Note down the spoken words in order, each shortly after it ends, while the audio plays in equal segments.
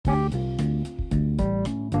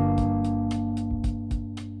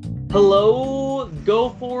Hello,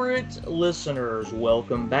 Go For It listeners.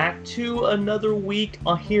 Welcome back to another week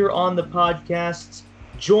here on the podcast.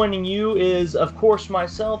 Joining you is, of course,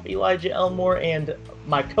 myself, Elijah Elmore, and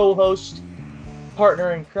my co-host,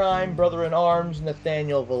 partner in crime, brother in arms,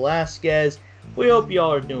 Nathaniel Velasquez. We hope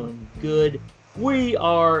y'all are doing good. We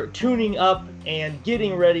are tuning up and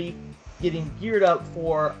getting ready, getting geared up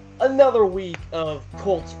for another week of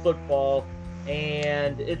Colts football.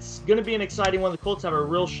 And it's going to be an exciting one. The Colts have a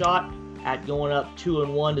real shot at going up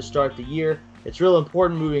 2-1 to start the year. It's real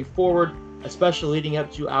important moving forward, especially leading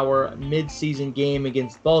up to our mid-season game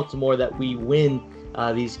against Baltimore, that we win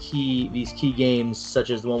these key games,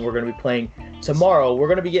 such as the one we're going to be playing tomorrow. We're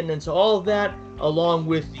going to be getting into all of that, along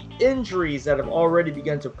with the injuries that have already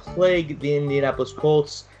begun to plague the Indianapolis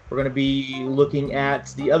Colts. We're going to be looking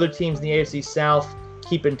at the other teams in the AFC South,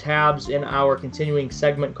 keeping tabs in our continuing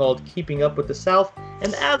segment called Keeping Up with the South.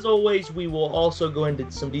 And as always, we will also go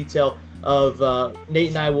into some detail of Nate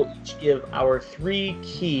and I will each give our 3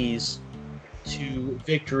 keys to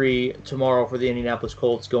victory tomorrow for the Indianapolis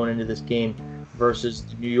Colts going into this game versus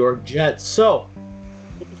the New York Jets. So,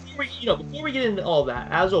 before we get into all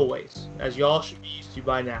that, as always, as y'all should be used to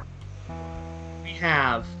by now, we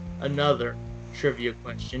have another trivia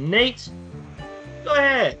question. Nate, go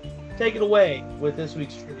ahead. Take it away with this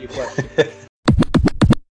week's trivia question.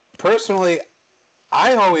 Personally,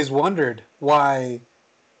 I always wondered why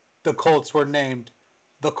the Colts were named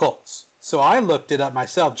the Colts. So I looked it up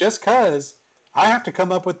myself just because I have to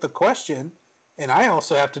come up with the question and I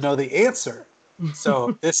also have to know the answer.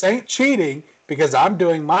 So this ain't cheating because I'm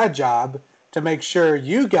doing my job to make sure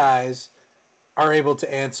you guys are able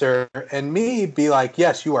to answer and me be like,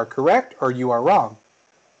 yes, you are correct or you are wrong.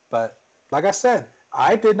 But like I said,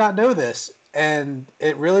 I did not know this, and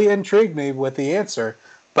it really intrigued me with the answer.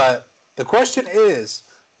 But the question is,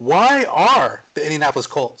 why are the Indianapolis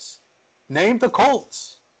Colts named the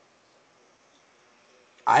Colts?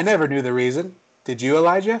 I never knew the reason. Did you,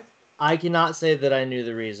 Elijah? I cannot say that I knew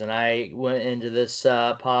the reason. I went into this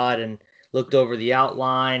pod and looked over the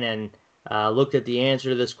outline and looked at the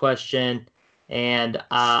answer to this question, and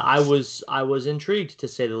I was intrigued, to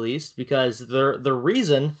say the least, because the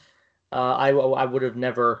reason I would have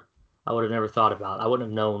never thought about. I wouldn't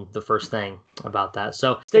have known the first thing about that.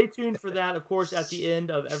 So stay tuned for that. Of course, at the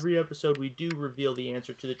end of every episode, we do reveal the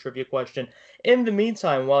answer to the trivia question. In the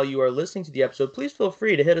meantime, while you are listening to the episode, please feel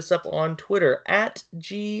free to hit us up on Twitter at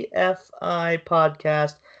GFI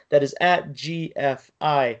Podcast. That is at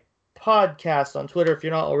GFI Podcast on Twitter. If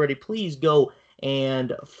you're not already, please go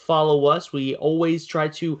and follow us. We always try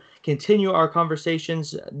to continue our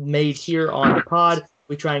conversations made here on the pod.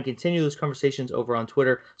 We try and continue those conversations over on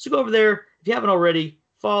Twitter. So go over there. If you haven't already,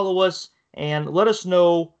 follow us and let us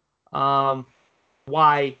know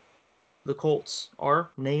why the Colts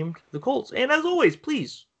are named the Colts. And as always,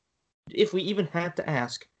 please, if we even had to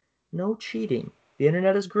ask, no cheating. The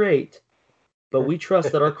internet is great, but we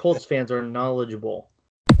trust that our Colts fans are knowledgeable.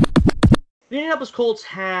 The Indianapolis Colts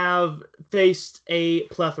have faced a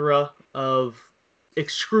plethora of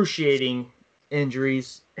excruciating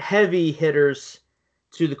injuries, heavy hitters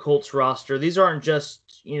to the Colts roster. These aren't just,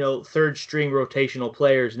 third string rotational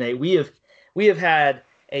players, Nate. We have had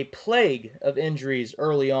a plague of injuries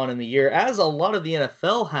early on in the year, as a lot of the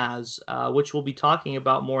NFL has, which we'll be talking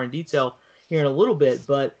about more in detail here in a little bit.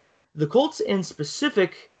 But the Colts in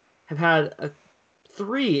specific have had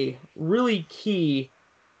 3 really key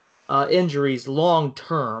injuries long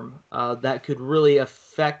term that could really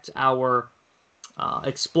affect our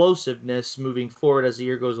explosiveness moving forward as the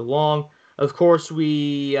year goes along. Of course,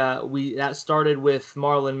 that started with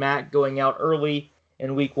Marlon Mack going out early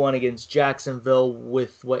in Week 1 against Jacksonville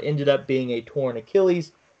with what ended up being a torn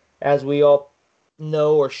Achilles. As we all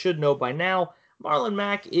know or should know by now, Marlon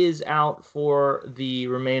Mack is out for the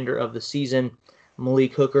remainder of the season.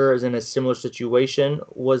 Malik Hooker is in a similar situation.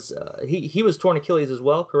 He was torn Achilles as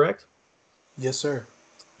well, correct? Yes, sir.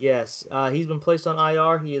 Yes, he's been placed on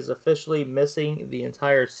IR. He is officially missing the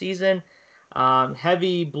entire season.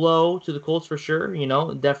 Heavy blow to the Colts for sure.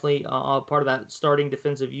 Definitely part of that starting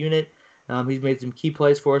defensive unit. He's made some key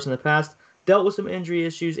plays for us in the past. Dealt with some injury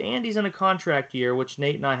issues, and he's in a contract year, which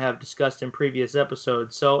Nate and I have discussed in previous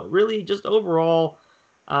episodes. So really, just overall,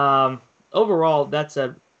 that's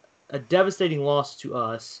a devastating loss to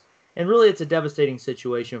us, and really, it's a devastating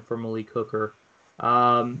situation for Malik Hooker,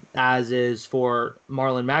 as is for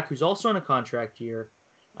Marlon Mack, who's also in a contract year.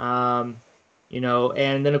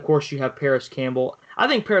 And then, of course, you have Paris Campbell. I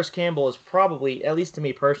think Paris Campbell is probably, at least to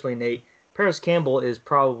me personally, Nate, Paris Campbell is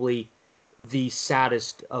probably the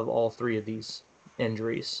saddest of all 3 of these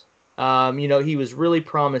injuries. He was really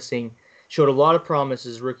promising showed a lot of promise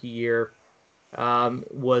his rookie year.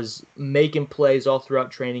 Was making plays all throughout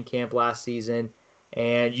training camp last season,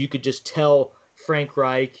 and you could just tell Frank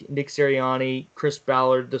Reich, Nick Sirianni, Chris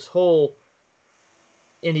Ballard, this whole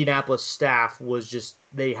Indianapolis staff was just,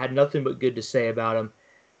 they had nothing but good to say about him.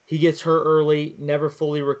 He gets hurt early, never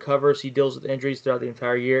fully recovers. He deals with injuries throughout the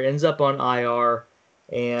entire year, ends up on IR,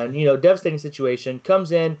 and, devastating situation.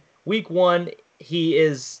 Comes in week one, he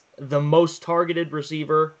is the most targeted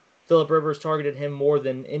receiver. Philip Rivers targeted him more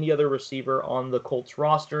than any other receiver on the Colts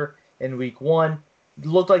roster in week one. It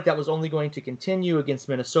looked like that was only going to continue against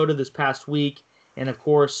Minnesota this past week. And of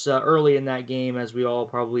course, early in that game, as we all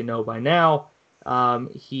probably know by now,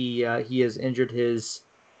 he has injured his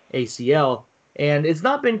ACL. And it's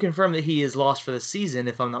not been confirmed that he is lost for the season,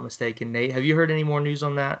 if I'm not mistaken, Nate. Have you heard any more news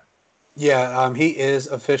on that? Yeah, he is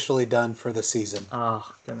officially done for the season. Oh,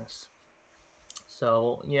 goodness.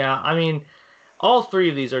 So, yeah, I mean, all three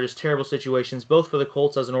of these are just terrible situations, both for the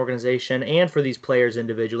Colts as an organization and for these players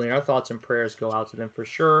individually. And our thoughts and prayers go out to them for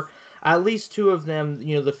sure. At least two of them,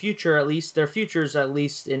 the future, at least their futures, at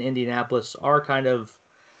least in Indianapolis, are kind of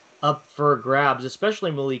up for grabs, especially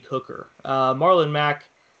Malik Hooker. Marlon Mack,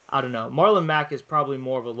 I don't know. Marlon Mack is probably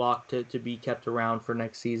more of a lock to be kept around for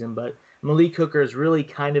next season, but Malik Hooker is really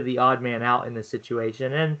kind of the odd man out in this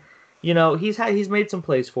situation. And he's made some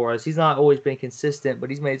plays for us. He's not always been consistent, but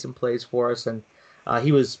he's made some plays for us, and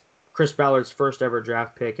he was Chris Ballard's first ever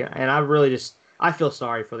draft pick. And I feel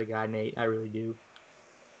sorry for the guy, Nate. I really do.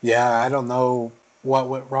 Yeah, I don't know what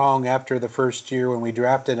went wrong after the first year when we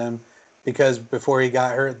drafted him, because before he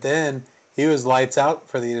got hurt then, he was lights out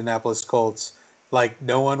for the Indianapolis Colts. Like,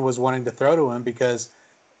 no one was wanting to throw to him because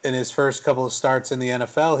in his first couple of starts in the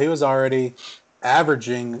NFL, he was already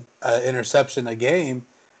averaging interception a game.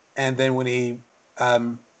 And then when he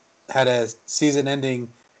had a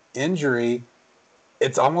season-ending injury,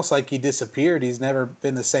 it's almost like he disappeared. He's never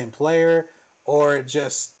been the same player, or it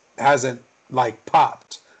just hasn't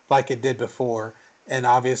popped like it did before. And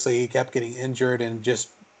obviously he kept getting injured and just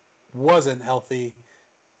wasn't healthy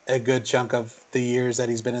a good chunk of the years that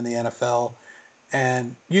he's been in the NFL.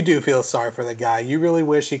 And you do feel sorry for the guy. You really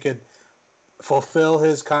wish he could fulfill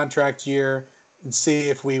his contract year and see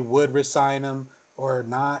if we would resign him or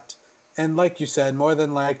not. And like you said, more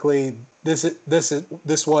than likely, this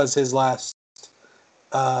was his last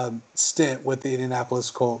stint with the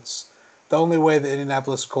Indianapolis Colts. The only way the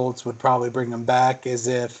Indianapolis Colts would probably bring him back is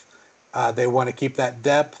if they want to keep that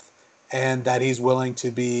depth and that he's willing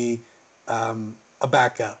to be a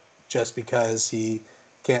backup just because he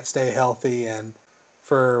can't stay healthy. And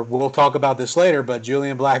we'll talk about this later, but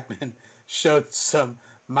Julian Blackmon showed some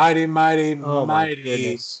mighty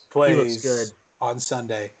plays on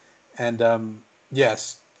Sunday. And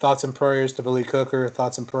yes, thoughts and prayers to Malik Hooker,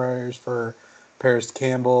 thoughts and prayers for Paris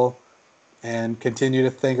Campbell, and continue to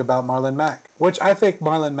think about Marlon Mack, which I think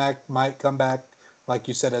Marlon Mack might come back, like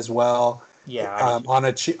you said as well. Yeah, on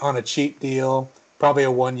a cheap deal, probably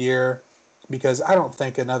a 1 year, because I don't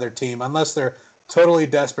think another team, unless they're totally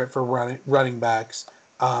desperate for running backs,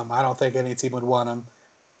 I don't think any team would want him.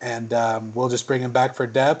 And we'll just bring him back for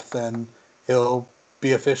depth, and he'll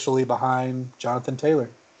be officially behind Jonathan Taylor.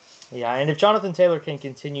 Yeah, and if Jonathan Taylor can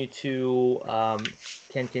continue to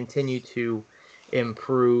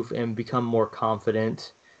improve and become more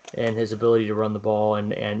confident in his ability to run the ball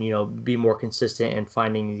and be more consistent in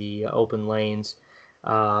finding the open lanes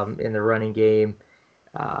in the running game,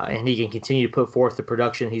 and he can continue to put forth the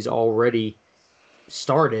production he's already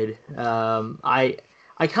started. I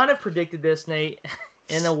kind of predicted this, Nate,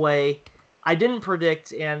 in a way. I didn't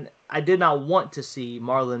predict, and I did not want to see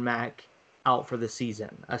Marlon Mack out for the season,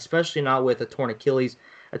 especially not with a torn Achilles.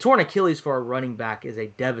 A torn Achilles for a running back is a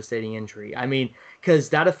devastating injury. I mean,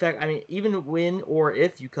 because even when or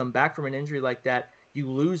if you come back from an injury like that, you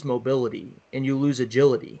lose mobility and you lose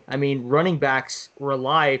agility. I mean, running backs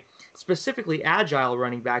rely, specifically agile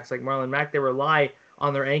running backs like Marlon Mack, they rely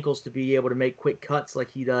on their ankles to be able to make quick cuts like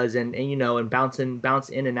he does, and bounce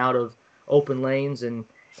in and out of open lanes, and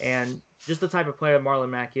just the type of player Marlon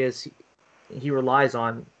Mack is. He relies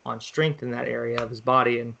on strength in that area of his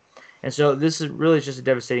body, and so this is really just a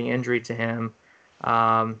devastating injury to him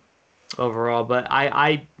overall. But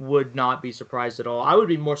I would not be surprised at all. I would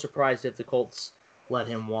be more surprised if the Colts let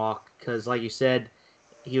him walk, because like you said,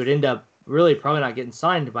 he would end up really probably not getting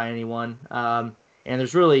signed by anyone. And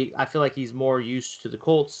I feel like he's more used to the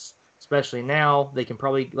Colts, especially now. They can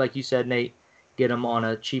probably, like you said, Nate, get him on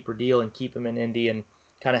a cheaper deal and keep him in Indy and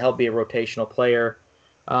kind of help be a rotational player.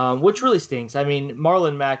 Which really stinks. I mean,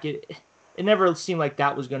 Marlon Mack, it never seemed like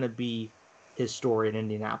that was going to be his story in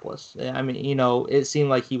Indianapolis. I mean, it seemed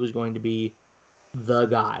like he was going to be the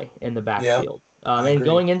guy in the Yeah, backfield. I And agree.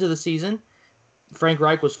 going into the season, Frank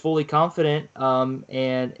Reich was fully confident, and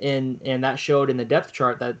that showed in the depth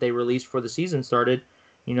chart that they released before the season started.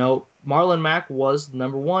 Marlon Mack was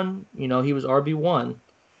number one. He was RB1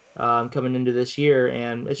 coming into this year,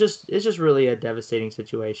 and it's just really a devastating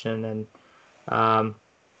situation. And um,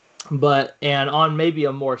 and on maybe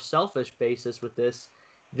a more selfish basis with this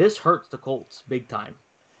hurts the Colts big time.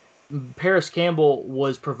 Paris Campbell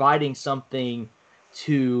was providing something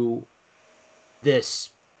to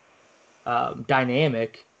this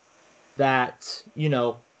dynamic that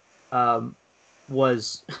um,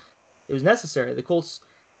 was it was necessary. The Colts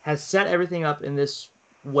has set everything up in this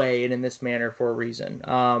way and in this manner for a reason.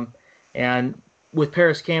 And with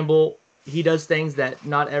Paris Campbell, he does things that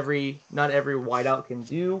not every wideout can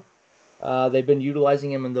do. They've been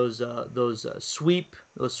utilizing him in those sweep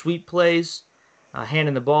plays,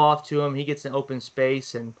 handing the ball off to him. He gets an open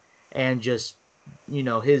space and just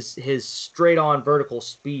his straight on vertical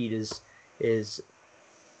speed is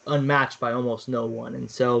unmatched by almost no one. And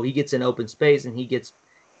so he gets in open space and he gets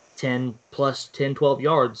 10 plus 10, 12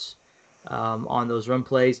 yards on those run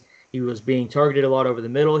plays. He was being targeted a lot over the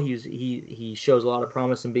middle. He shows a lot of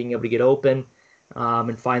promise in being able to get open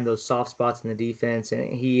and find those soft spots in the defense.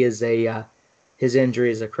 And he is his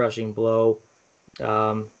injury is a crushing blow.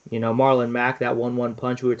 Marlon Mack, that 1-1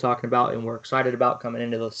 punch we were talking about and we're excited about coming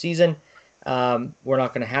into the season. We're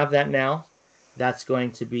not going to have that now. That's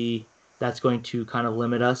going to kind of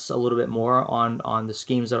limit us a little bit more on the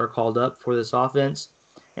schemes that are called up for this offense.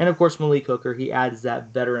 And of course, Malik Hooker, he adds that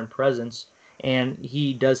veteran presence, and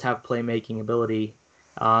he does have playmaking ability.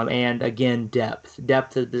 And again, depth.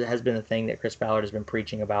 Depth has been a thing that Chris Ballard has been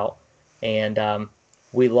preaching about, and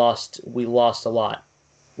we lost a lot.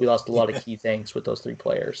 We lost a lot of key things with those three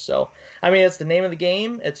players. So, I mean, it's the name of the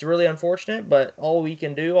game. It's really unfortunate, but all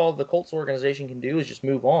the Colts organization can do is just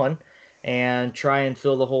move on and try and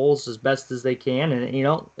fill the holes as best as they can.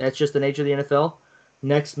 And, that's just the nature of the NFL.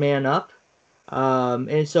 Next man up.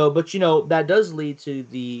 And so, but, that does lead to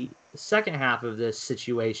the second half of this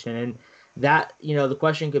situation. And that, the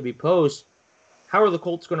question could be posed, how are the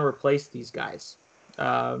Colts going to replace these guys?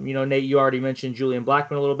 Nate, you already mentioned Julian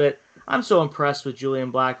Blackmon a little bit. I'm so impressed with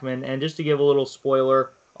Julian Blackmon, and just to give a little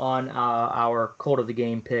spoiler on our Colt of the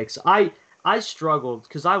Game picks, I struggled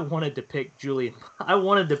because I wanted to pick Julian. I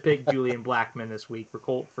wanted to pick Julian Blackmon this week for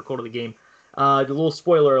Colt of the Game. The little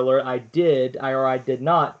spoiler alert: I did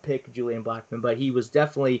not pick Julian Blackmon, but he was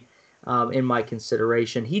definitely in my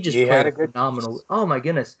consideration. He just He played had a a good. phenomenal. Oh my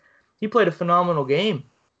goodness, he played a phenomenal game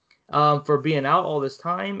for being out all this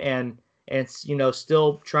time and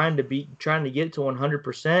still trying to get to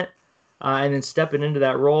 100%, and then stepping into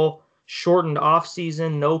that role. Shortened off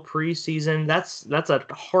season, no preseason. That's a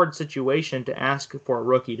hard situation to ask for a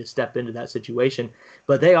rookie to step into that situation.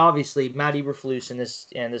 But they obviously, Matt Eberflus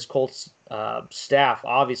and this Colts staff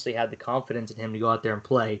obviously had the confidence in him to go out there and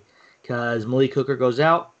play, because Malik Hooker goes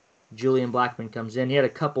out, Julian Blackmon comes in. He had a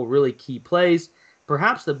couple really key plays.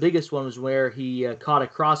 Perhaps the biggest one was where he caught a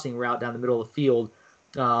crossing route down the middle of the field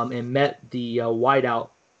and met the wideout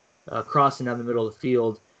crossing down the middle of the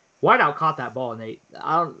field. Wideout caught that ball, Nate.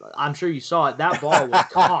 I'm sure you saw it. That ball was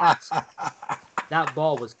caught. That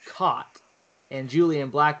ball was caught. And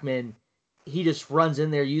Julian Blackmon, he just runs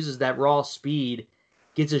in there, uses that raw speed,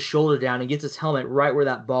 gets his shoulder down, and gets his helmet right where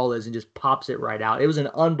that ball is and just pops it right out. It was an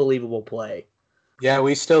unbelievable play. Yeah,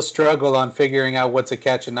 we still struggle on figuring out what's a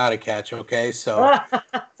catch and not a catch. Okay, so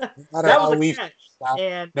That no matter was how a we catch, feel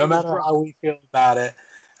and no it was matter how dropped. we feel about it,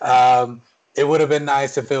 it would have been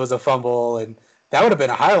nice if it was a fumble, and that would have been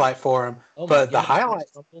a highlight for him. Oh my But the goodness. highlight,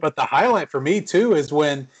 but the highlight for me too is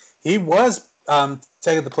when he was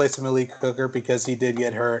taking the place of Malik Hooker because he did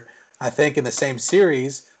get hurt. I think in the same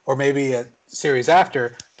series or maybe a series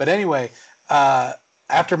after. But anyway,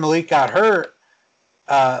 after Malik got hurt,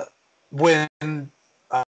 when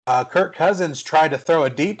Kirk Cousins tried to throw a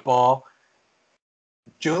deep ball,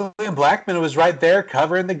 Julian Blackmon was right there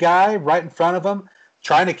covering the guy right in front of him,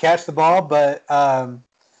 trying to catch the ball, but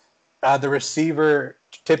the receiver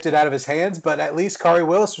tipped it out of his hands. But at least Khari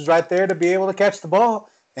Willis was right there to be able to catch the ball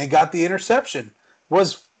and got the interception.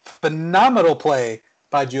 Was phenomenal play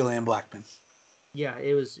by Julian Blackmon. Yeah,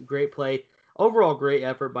 it was a great play. Overall, great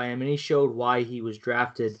effort by him, and he showed why he was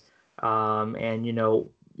drafted. And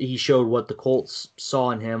he showed what the Colts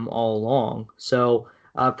saw in him all along. So,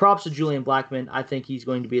 props to Julian Blackmon. I think he's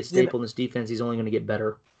going to be a You know, staple in this defense. He's only going to get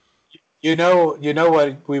better. you know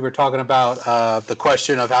what we were talking about, the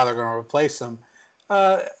question of how they're going to replace him.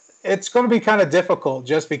 Uh, it's going to be kind of difficult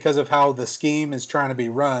just because of how the scheme is trying to be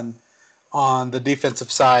run on the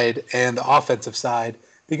defensive side and the offensive side,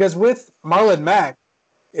 Because with Marlon Mack,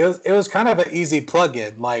 it was kind of an easy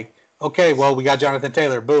plug-in. Like, okay, well, we got Jonathan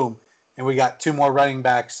Taylor, boom, and we got two more running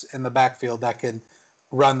backs in the backfield that can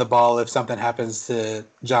run the ball if something happens to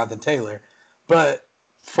Jonathan Taylor. But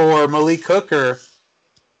for Malik Hooker,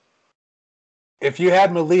 if you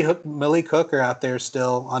had Malik Hooker out there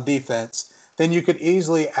still on defense, then you could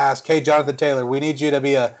easily ask, hey, Jonathan Taylor, we need you to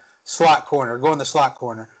be a slot corner, go in the slot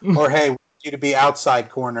corner. Or, hey, we need you to be outside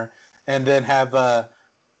corner, and then have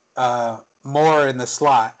more in the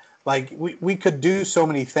slot. Like, we could do so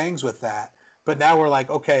many things with that. But now we're like,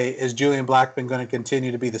 okay, is Julian Blackmon going to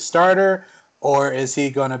continue to be the starter? Or is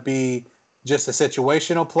he going to be just a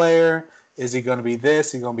situational player? Is he going to be this?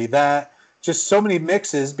 Is he going to be that? Just so many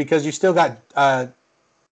mixes because you still got Josh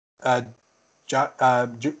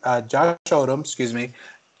Odom,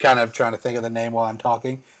 kind of trying to think of the name while I'm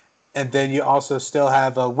talking. And then you also still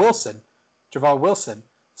have Javon Wilson.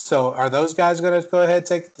 So are those guys going to go ahead and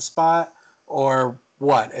take the spot or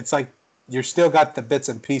what? It's like you're still got the bits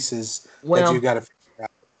and pieces that you got to figure out.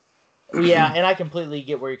 Yeah, and I completely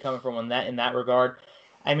get where you're coming from in that regard.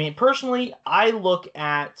 I mean, personally, I look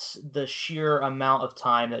at the sheer amount of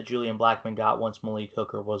time that Julian Blackmon got once Malik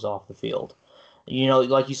Hooker was off the field. You know,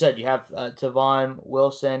 like you said, you have Tavon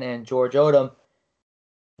Wilson and George Odom,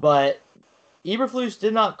 but Eberflus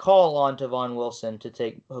did not call on Tavon Wilson to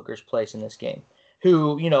take Hooker's place in this game,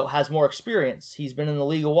 who, you know, has more experience. He's been in the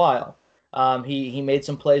league a while. He made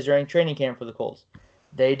some plays during training camp for the Colts.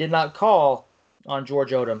 They did not call on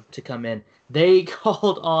George Odom to come in. They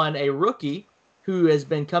called on a rookie who has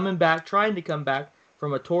been trying to come back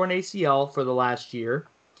from a torn ACL for the last year,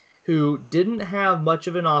 who didn't have much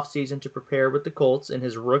of an offseason to prepare with the Colts in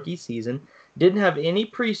his rookie season, didn't have any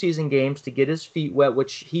preseason games to get his feet wet,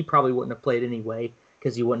 which he probably wouldn't have played anyway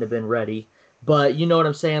because he wouldn't have been ready. But you know what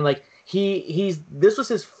I'm saying? Like this was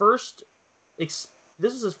his first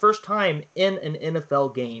time in an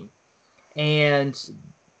NFL game, and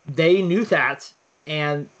they knew that,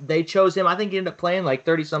 and they chose him. I think he ended up playing like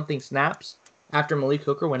 30-something snaps after Malik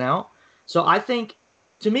Hooker went out. So I think,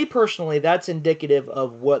 to me personally, that's indicative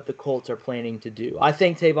of what the Colts are planning to do. I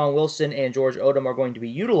think Tavon Wilson and George Odom are going to be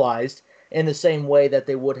utilized in the same way that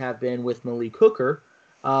they would have been with Malik Hooker,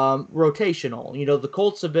 rotational. You know, the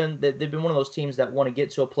Colts they've been one of those teams that want to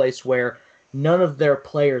get to a place where none of their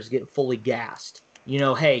players get fully gassed. You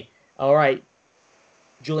know, hey, all right,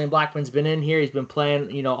 Julian Blackmon's been in here. He's been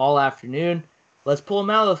playing, you know, all afternoon. Let's pull him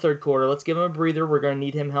out of the third quarter. Let's give him a breather. We're going to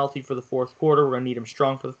need him healthy for the fourth quarter. We're going to need him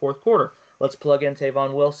strong for the fourth quarter. Let's plug in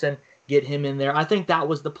Tavon Wilson, get him in there. I think that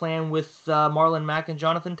was the plan with Marlon Mack and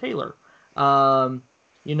Jonathan Taylor.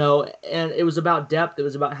 You know, and it was about depth. It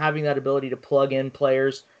was about having that ability to plug in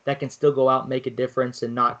players that can still go out and make a difference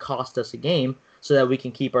and not cost us a game so that we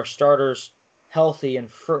can keep our starters healthy and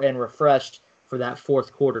refreshed for that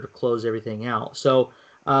fourth quarter to close everything out. So,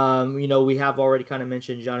 you know, we have already kind of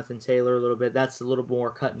mentioned Jonathan Taylor a little bit. That's a little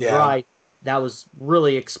more cut and dry. That was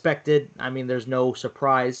really expected. I mean, there's no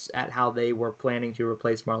surprise at how they were planning to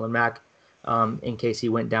replace Marlon Mack in case he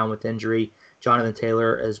went down with injury. Jonathan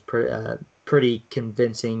Taylor is pretty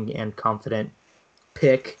convincing and confident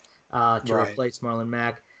pick to replace Marlon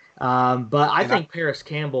Mack. But I think Paris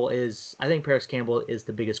Campbell is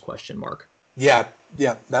the biggest question mark. Yeah,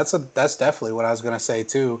 that's definitely what I was going to say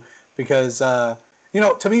too, because you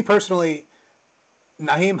know, to me personally,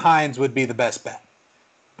 Nyheim Hines would be the best bet.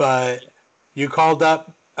 But you called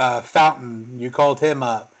up Fountain, you called him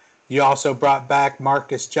up. You also brought back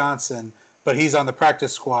Marcus Johnson, but he's on the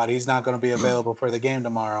practice squad. He's not going to be available for the game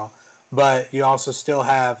tomorrow. But you also still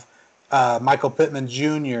have Michael Pittman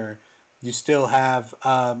Jr. You still have,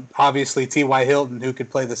 obviously, T.Y. Hilton, who could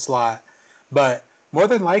play the slot. But more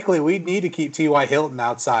than likely, we need to keep T.Y. Hilton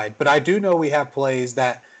outside. But I do know we have plays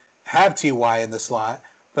that have T.Y. in the slot.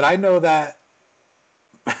 But I know that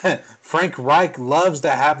Frank Reich loves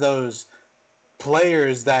to have those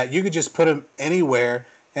players that you could just put them anywhere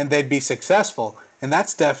and they'd be successful. And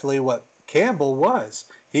that's definitely what Campbell was.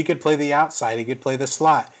 He could play the outside. He could play the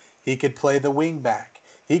slot. He could play the wing back.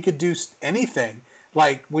 He could do anything.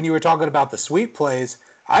 Like when you were talking about the sweep plays,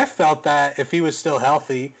 I felt that if he was still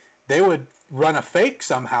healthy, they would run a fake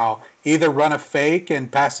somehow. Either run a fake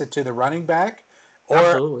and pass it to the running back,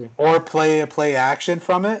 or play a play action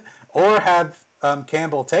from it, or have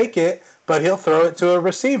Campbell take it, but he'll throw it to a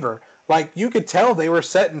receiver. Like, you could tell they were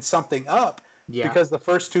setting something up because the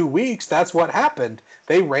first 2 weeks, that's what happened.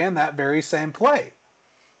 They ran that very same play.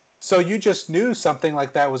 So you just knew something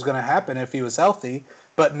like that was going to happen if he was healthy.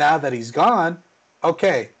 But now that he's gone,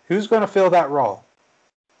 okay, who's going to fill that role?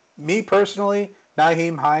 Me personally,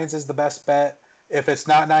 Nyheim Hines is the best bet. If it's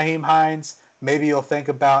not Nyheim Hines, maybe you'll think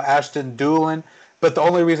about Ashton Doolin. But the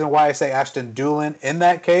only reason why I say Ashton Dulin in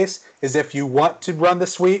that case is if you want to run the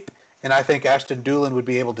sweep, and I think Ashton Dulin would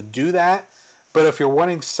be able to do that. But if you're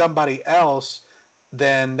wanting somebody else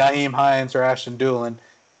than Nyheim Hines or Ashton Dulin,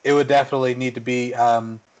 it would definitely need to be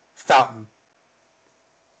Fountain.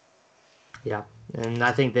 Yeah, and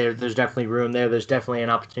I think there's definitely room there. There's definitely an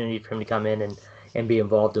opportunity for him to come in and be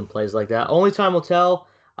involved in plays like that. Only time will tell.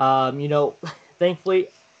 Thankfully,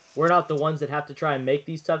 we're not the ones that have to try and make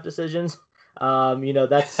these tough decisions.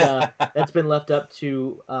 That's been left up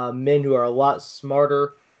to men who are a lot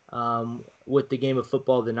smarter with the game of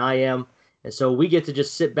football than I am. And so we get to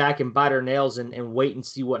just sit back and bite our nails and wait and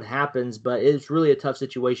see what happens. But it's really a tough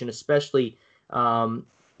situation, especially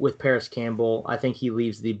with Paris Campbell. I think he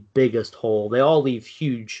leaves the biggest hole. They all leave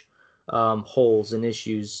huge holes and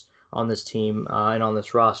issues on this team and on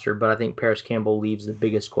this roster. But I think Paris Campbell leaves the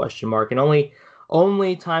biggest question mark. And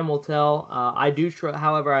only time will tell. I do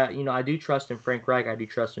trust in Frank Reich. I do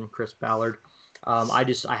trust in Chris Ballard.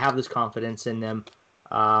 I have this confidence in them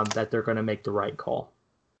that they're going to make the right call.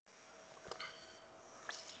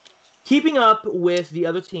 Keeping up with the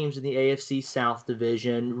other teams in the AFC South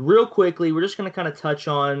division, real quickly, we're just going to kind of touch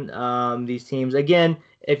on these teams. Again,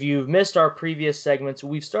 if you've missed our previous segments,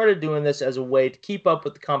 we've started doing this as a way to keep up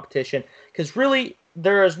with the competition because really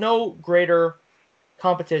there is no greater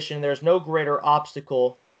competition, there's no greater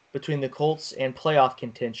obstacle between the Colts and playoff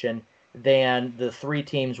contention than the three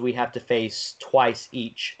teams we have to face twice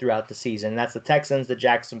each throughout the season. That's the Texans, the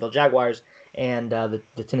Jacksonville Jaguars, and the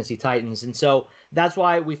Tennessee Titans. And so that's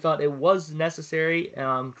why we felt it was necessary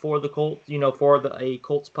for the Colts, a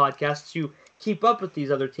Colts podcast to keep up with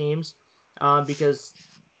these other teams because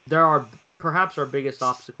there are perhaps our biggest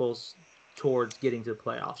obstacles towards getting to the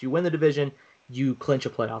playoffs. You win the division, you clinch a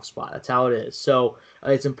playoff spot. That's how it is. So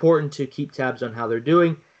it's important to keep tabs on how they're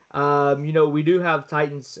doing. We do have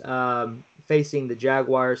Titans facing the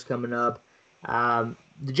Jaguars coming up.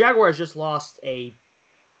 The Jaguars just lost a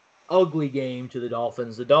ugly game to the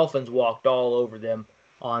Dolphins. The Dolphins walked all over them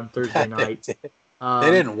on Thursday night.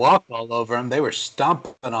 They didn't walk all over them. They were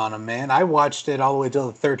stomping on them, man. I watched it all the way till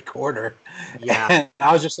the third quarter. Yeah. And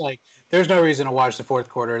I was just like, there's no reason to watch the fourth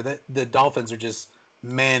quarter. The Dolphins are just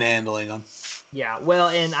manhandling them. Yeah, well,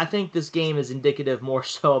 and I think this game is indicative more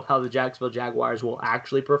so of how the Jacksonville Jaguars will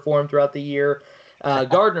actually perform throughout the year.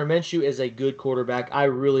 Gardner Minshew is a good quarterback. I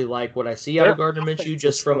really like what I see out of Gardner Minshew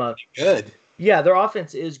just from a good. Yeah, their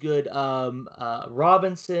offense is good.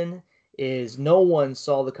 Robinson is no one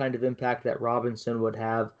saw the kind of impact that Robinson would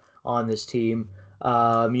have on this team. Being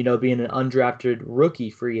an undrafted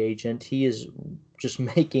rookie free agent, he is just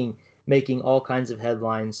making all kinds of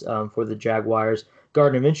headlines for the Jaguars.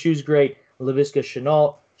 Gardner Minshew's great. Laviska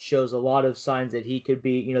Shenault shows a lot of signs that he could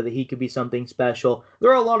be something special.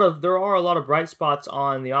 There are a lot of bright spots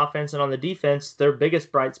on the offense and on the defense. Their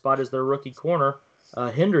biggest bright spot is their rookie corner,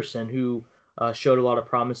 Henderson, who showed a lot of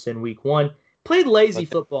promise in week one. Played lazy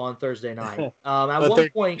football on Thursday night. At one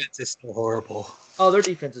point, defense is still horrible. Oh, their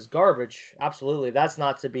defense is garbage. Absolutely, that's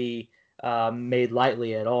not to be made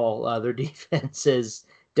lightly at all. Their defense is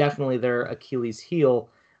definitely their Achilles heel.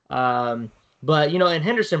 But and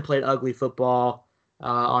Henderson played ugly football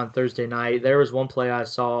on Thursday night. There was one play I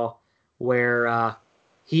saw where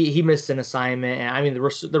he missed an assignment, and I mean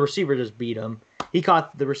the receiver just beat him.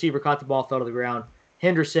 The receiver caught the ball, fell to the ground.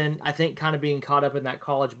 Henderson, I think, kind of being caught up in that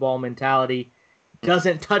college ball mentality,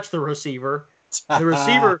 doesn't touch the receiver. The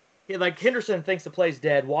receiver, Henderson thinks the play's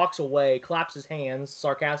dead, walks away, claps his hands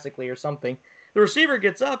sarcastically or something. The receiver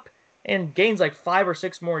gets up and gains like 5 or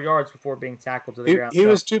 6 more yards before being tackled to the ground. He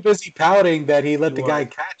was too busy pouting that he let the guy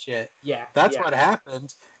catch it. Yeah. That's what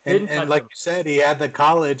happened. And like you said, he had the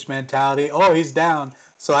college mentality. Oh, he's down,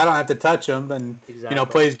 so I don't have to touch him. And,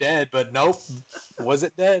 plays dead. But nope,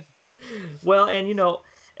 wasn't dead. Well,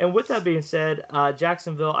 and with that being said,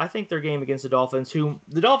 Jacksonville, I think their game against the Dolphins,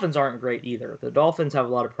 the Dolphins aren't great either. The Dolphins have a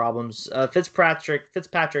lot of problems. Fitzpatrick,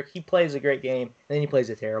 he plays a great game, and then he plays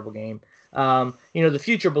a terrible game. The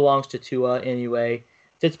future belongs to Tua anyway.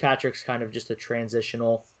 Fitzpatrick's kind of just a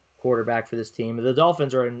transitional quarterback for this team. The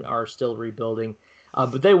Dolphins are still rebuilding,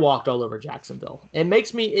 but they walked all over Jacksonville. It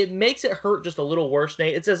makes it hurt just a little worse,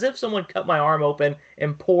 Nate. It's as if someone cut my arm open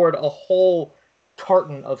and poured a whole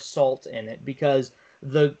carton of salt in it because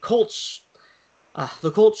the Colts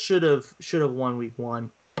should have won week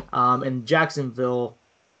 1, and Jacksonville,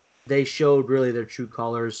 they showed really their true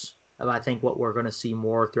colors of I think what we're going to see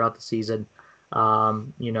more throughout the season.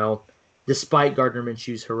 Despite Gardner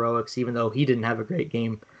Minshew's heroics, even though he didn't have a great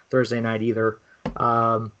game Thursday night either.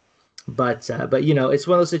 But it's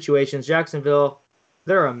one of those situations. Jacksonville,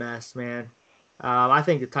 they're a mess, man. I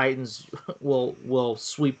think the Titans will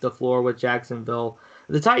sweep the floor with Jacksonville.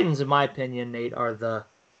 The Titans, in my opinion, Nate, are the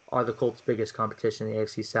Colts' biggest competition in the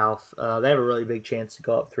AFC South. They have a really big chance to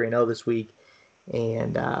go up 3-0 this week,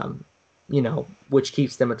 and which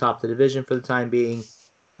keeps them atop the division for the time being.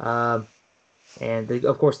 Um,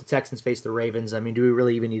 of course, the Texans face the Ravens. I mean, do we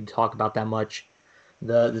really even need to talk about that much?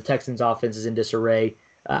 The Texans' offense is in disarray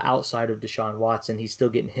outside of Deshaun Watson. He's still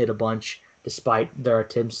getting hit a bunch despite their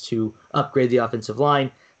attempts to upgrade the offensive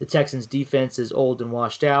line. The Texans' defense is old and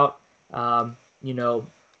washed out. Um, you know,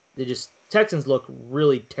 Texans look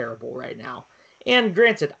really terrible right now. And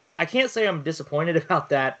granted, I can't say I'm disappointed about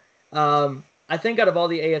that. I think out of all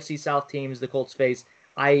the AFC South teams the Colts face,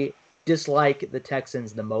 I dislike the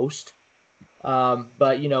Texans the most.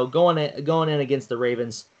 But going in against the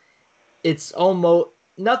Ravens, it's almost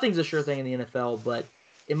nothing's a sure thing in the NFL. But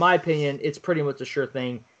in my opinion, it's pretty much a sure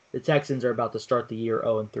thing. The Texans are about to start the year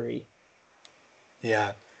 0-3.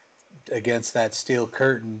 Yeah, against that steel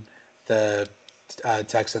curtain, the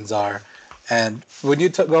Texans are. And when you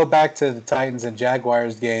go back to the Titans and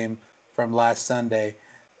Jaguars game from last Sunday,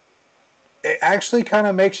 it actually kind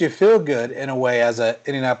of makes you feel good in a way as an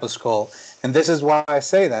Indianapolis Colt. And this is why I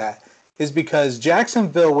say that, is because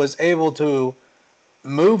Jacksonville was able to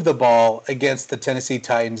move the ball against the Tennessee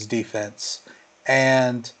Titans defense.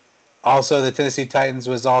 And also the Tennessee Titans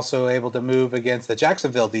was also able to move against the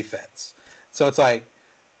Jacksonville defense. So it's like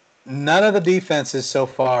none of the defenses so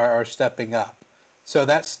far are stepping up. So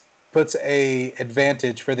that puts a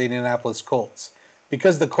advantage for the Indianapolis Colts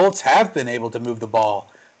because the Colts have been able to move the ball.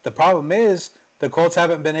 The problem is the Colts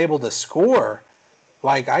haven't been able to score.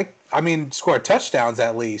 Score touchdowns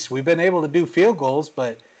at least. We've been able to do field goals,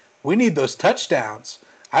 but we need those touchdowns.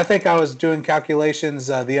 I think I was doing calculations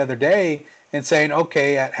the other day and saying,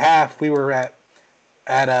 okay, at half we were at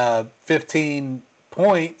 15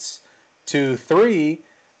 points to 3.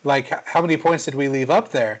 Like, how many points did we leave up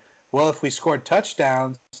there? Well, if we scored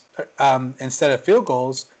touchdowns instead of field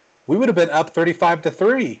goals, we would have been up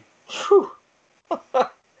 35-3.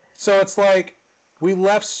 So it's like we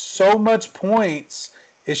left so much points.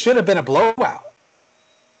 It should have been a blowout.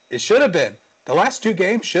 It should have been. The last 2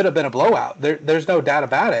 games should have been a blowout. There's no doubt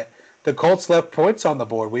about it. The Colts left points on the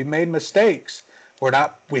board. We made mistakes.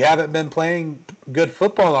 We haven't been playing good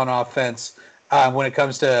football on offense when it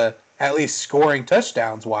comes to at least scoring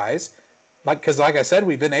touchdowns wise. Because like I said,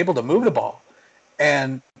 we've been able to move the ball.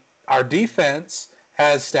 And our defense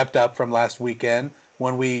has stepped up from last weekend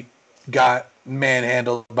when we got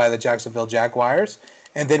manhandled by the Jacksonville Jaguars.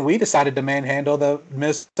 And then we decided to manhandle the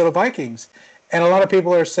Minnesota Vikings. And a lot of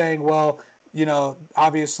people are saying, well,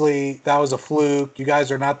 obviously that was a fluke. You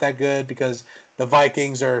guys are not that good because the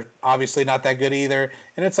Vikings are obviously not that good either.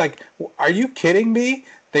 And it's like, are you kidding me?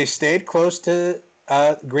 They stayed close to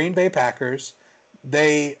Green Bay Packers.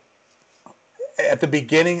 They, at the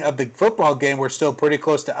beginning of the football game, were still pretty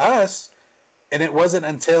close to us. And it wasn't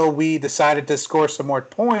until we decided to score some more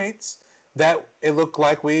points that it looked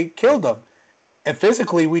like we killed them. And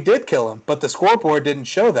physically, we did kill them. But the scoreboard didn't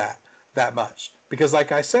show that much. Because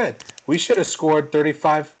like I said, we should have scored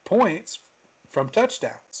 35 points from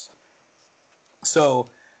touchdowns. So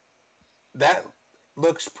that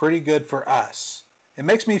looks pretty good for us. It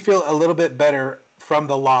makes me feel a little bit better from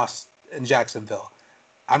the loss in Jacksonville.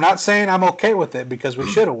 I'm not saying I'm okay with it because we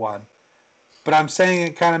should have won. But I'm saying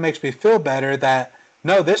it kind of makes me feel better that,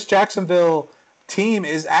 no, this Jacksonville team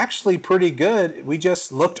is actually pretty good. We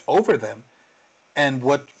just looked over them. And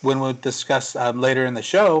when we'll discuss later in the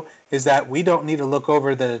show is that we don't need to look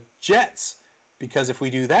over the Jets because if we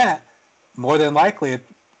do that, more than likely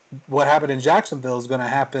what happened in Jacksonville is going to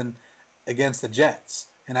happen against the Jets.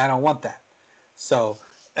 And I don't want that. So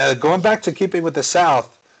going back to keeping with the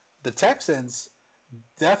South, the Texans,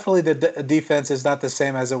 definitely the defense is not the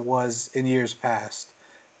same as it was in years past.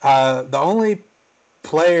 The only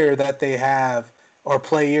player that they have, or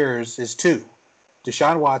players, is 2.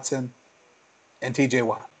 Deshaun Watson and TJ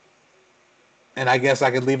Watt. And I guess I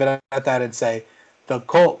could leave it at that and say the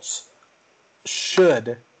Colts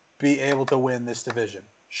should be able to win this division.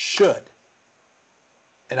 Should.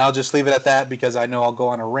 And I'll just leave it at that because I know I'll go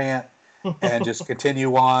on a rant and just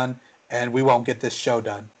continue on and we won't get this show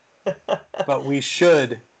done. But we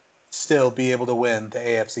should still be able to win the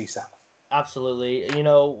AFC South. Absolutely.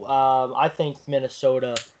 I think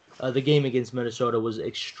the game against Minnesota was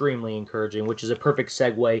extremely encouraging, which is a perfect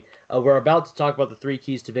segue. We're about to talk about the 3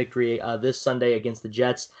 keys to victory this Sunday against the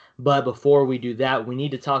Jets. But before we do that, we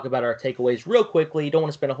need to talk about our takeaways real quickly. Don't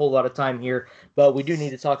want to spend a whole lot of time here, but we do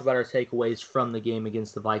need to talk about our takeaways from the game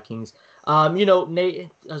against the Vikings.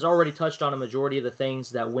 Nate has already touched on a majority of the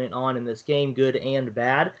things that went on in this game, good and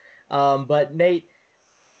bad. But Nate,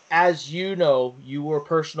 as you know, you were a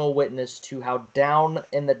personal witness to how down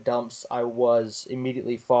in the dumps I was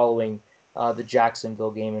immediately following the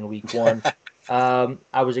Jacksonville game in Week 1.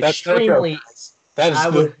 I was That's no joke. extremely, That I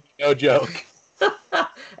is was, no joke.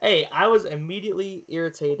 hey, I was immediately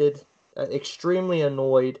irritated, extremely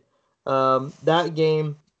annoyed. That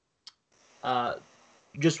game, uh,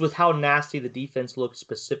 just with how nasty the defense looked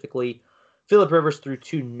specifically. Philip Rivers threw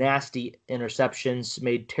two nasty interceptions,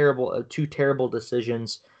 made two terrible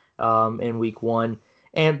decisions in Week 1.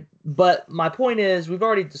 But my point is, we've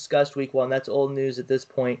already discussed Week 1. That's old news at this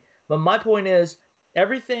point. But my point is,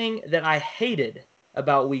 everything that I hated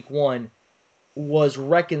about Week 1 was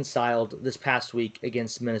reconciled this past week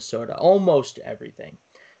against Minnesota. Almost everything.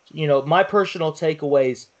 My personal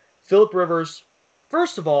takeaways: Philip Rivers,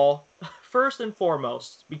 first of all, first and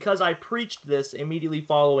foremost, because I preached this immediately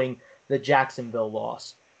following the Jacksonville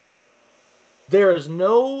loss. There is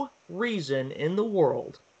no reason in the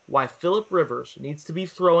world why Philip Rivers needs to be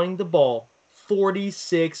throwing the ball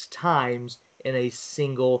 46 times in a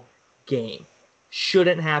single game.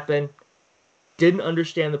 Shouldn't happen. Didn't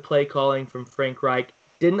understand the play calling from Frank Reich.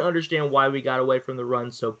 Didn't understand why we got away from the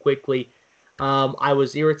run so quickly. I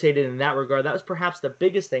was irritated in that regard. That was perhaps the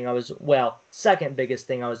biggest thing second biggest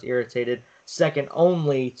thing I was irritated, second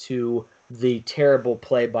only to the terrible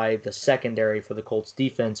play by the secondary for the Colts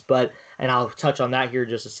defense. And I'll touch on that here in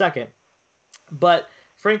just a second. But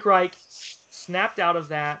Frank Reich snapped out of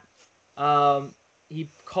that. He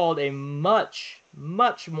called a much,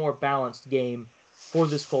 much more balanced game for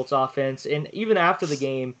this Colts offense. And even after the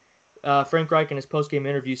game, Frank Reich in his post-game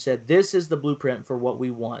interview said, "This is the blueprint for what we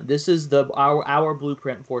want. This is our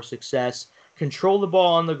blueprint for success. Control the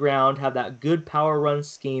ball on the ground, have that good power run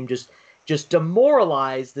scheme, just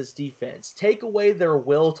demoralize this defense. Take away their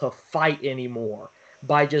will to fight anymore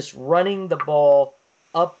by just running the ball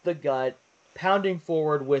up the gut, pounding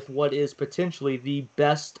forward with what is potentially the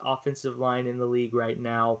best offensive line in the league right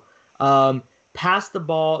now. Pass the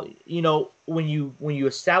ball, when you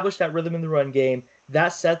establish that rhythm in the run game,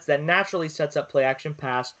 that naturally sets up play action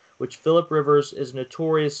pass, which Philip Rivers is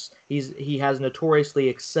notorious. He has notoriously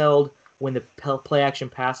excelled when the play action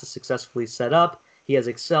pass is successfully set up. He has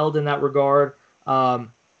excelled in that regard.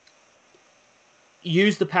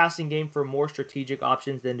 Use the passing game for more strategic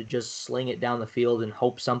options than to just sling it down the field and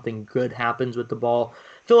hope something good happens with the ball.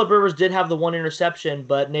 Philip Rivers did have the one interception,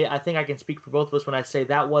 but Nate, I think I can speak for both of us when I say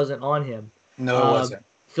that wasn't on him. No, it wasn't.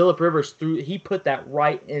 Philip Rivers he put that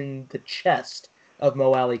right in the chest of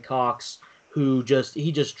Mo Alie-Cox, who just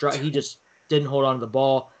didn't hold on to the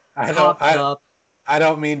ball. I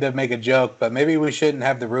don't mean to make a joke, but maybe we shouldn't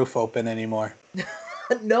have the roof open anymore.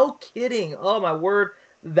 No kidding. Oh my word.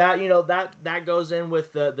 That goes in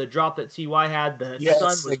with the drop that Ty had. The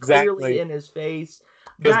sun was clearly in his face.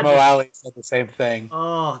 Because Mo Alley said the same thing.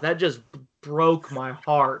 Oh, that just broke my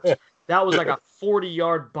heart. That was like a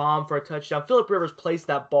 40-yard bomb for a touchdown. Philip Rivers placed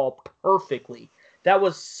that ball perfectly. That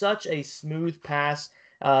was such a smooth pass,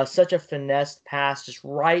 such a finessed pass, just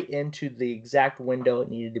right into the exact window it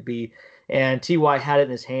needed to be. And Ty had it in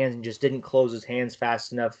his hands and just didn't close his hands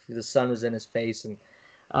fast enough. The sun was in his face. And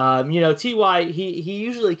Ty, he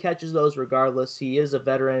usually catches those regardless. He is a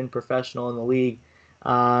veteran professional in the league.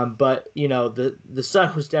 But the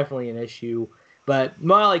sun was definitely an issue. But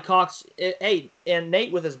Mo Alie-Cox, and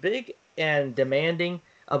Nate, with as big and commanding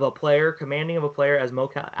of a player as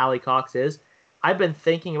Mo Alie-Cox is, I've been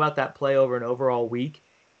thinking about that play over and over all week.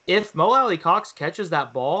 If Mo Alie-Cox catches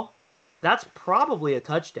that ball, that's probably a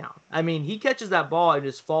touchdown. I mean, he catches that ball and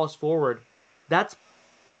just falls forward. That's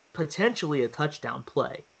potentially a touchdown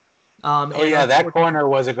play. That corner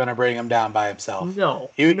wasn't going to bring him down by himself. No.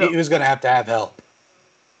 He was going to have help.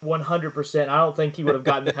 100%. I don't think he would have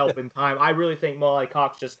gotten help in time. I really think Mo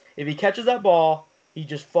Alie-Cox if he catches that ball, he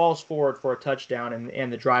just falls forward for a touchdown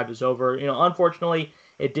and the drive is over. Unfortunately,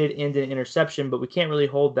 it did end in an interception, but we can't really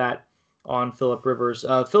hold that on Philip Rivers.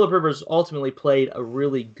 Philip Rivers ultimately played a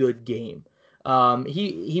really good game.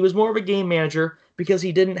 He was more of a game manager because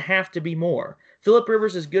he didn't have to be more. Philip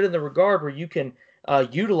Rivers is good in the regard where you can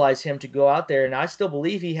utilize him to go out there, and I still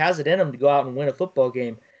believe he has it in him to go out and win a football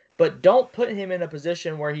game. But don't put him in a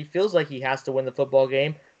position where he feels like he has to win the football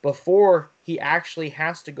game before he actually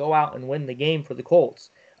has to go out and win the game for the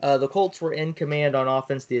Colts. The Colts were in command on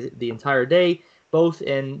offense the entire day, both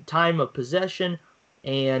in time of possession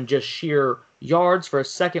and just sheer yards. For a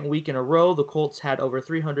second week in a row, the Colts had over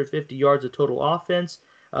 350 yards of total offense.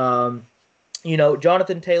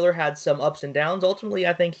 Jonathan Taylor had some ups and downs. Ultimately,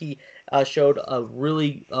 I think he showed a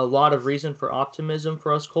lot of reason for optimism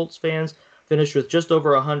for us Colts fans. Finished with just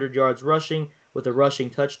over 100 yards rushing with a rushing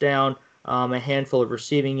touchdown. a handful of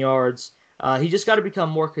receiving yards. He just got to become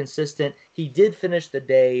more consistent. He did finish the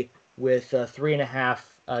day with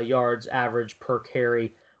 3.5 yards average per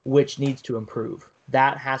carry, which needs to improve.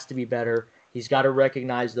 That has to be better. He's got to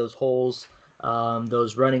recognize those holes,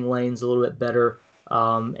 those running lanes a little bit better,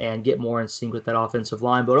 and get more in sync with that offensive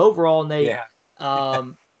line. But overall, Nate, Yeah.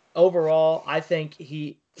 um, overall, I think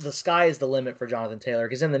the sky is the limit for Jonathan Taylor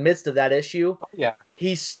because in the midst of that issue, Yeah.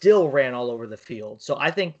 he still ran all over the field. So I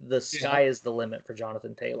think the Yeah. sky is the limit for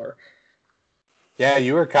Jonathan Taylor. Yeah,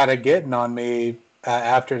 you were kind of getting on me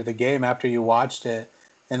after the game, after you watched it,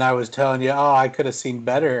 and I was telling you, oh, I could have seen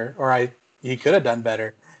better, or he could have done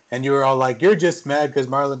better, and you were all like, you're just mad because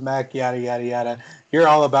Marlon Mack, yada yada yada. You're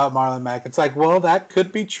all about Marlon Mack. It's like, well, that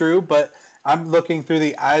could be true, but I'm looking through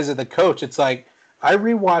the eyes of the coach. It's like I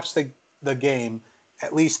rewatched the game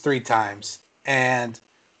at least 3 times, and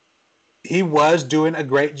he was doing a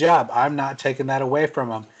great job. I'm not taking that away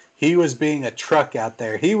from him. He was being a truck out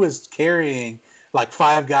there. He was carrying like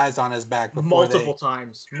 5 guys on his back before Multiple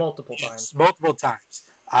times. Multiple times. multiple times.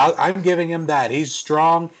 I'm giving him that. He's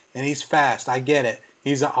strong and he's fast. I get it.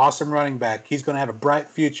 He's an awesome running back. He's going to have a bright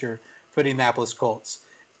future for the Indianapolis Colts.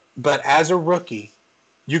 But as a rookie,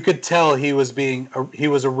 you could tell he was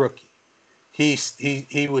a rookie.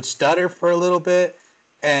 He would stutter for a little bit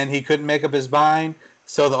and he couldn't make up his mind.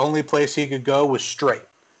 So the only place he could go was straight,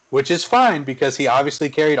 which is fine because he obviously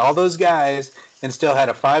carried all those guys and still had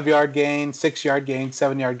a 5-yard gain, 6-yard gain,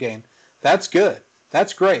 7-yard gain. That's good.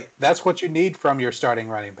 That's great. That's what you need from your starting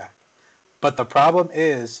running back. But the problem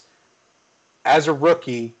is, as a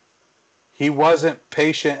rookie, he wasn't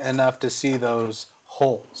patient enough to see those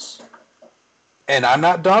holes. And I'm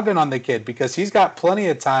not dogging on the kid because he's got plenty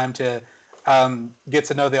of time to get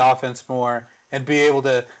to know the offense more and be able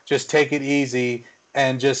to just take it easy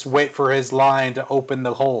and just wait for his line to open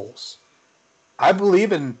the holes. I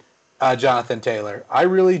believe in Jonathan Taylor. I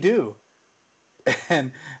really do.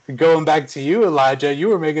 And going back to you, Elijah, you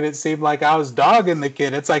were making it seem like I was dogging the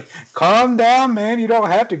kid. It's like, calm down, man. You don't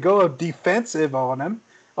have to go defensive on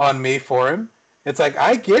me for him. It's like,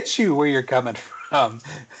 I get you where you're coming from.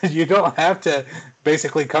 You don't have to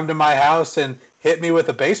basically come to my house and hit me with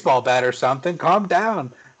a baseball bat or something. Calm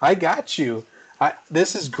down. I got you.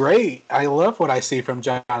 This is great. I love what I see from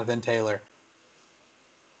Jonathan Taylor.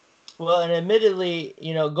 Well, and admittedly,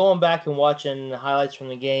 going back and watching the highlights from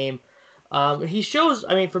the game, he shows,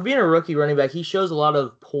 I mean, for being a rookie running back, he shows a lot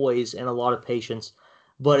of poise and a lot of patience,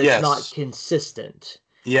 but it's not consistent.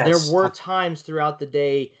 Yes. There were times throughout the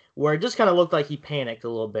day where it just kind of looked like he panicked a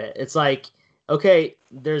little bit. It's like, okay,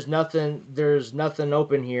 there's nothing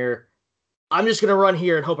open here. I'm just gonna run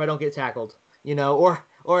here and hope I don't get tackled,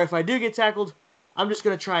 or if I do get tackled, I'm just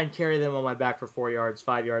gonna try and carry them on my back for 4 yards,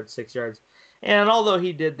 5 yards, 6 yards. And although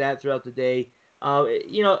he did that throughout the day,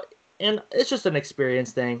 and it's just an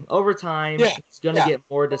experience thing. Over time, he's going to get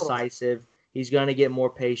more decisive. He's going to get more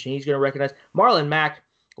patient. He's going to recognize. Marlon Mack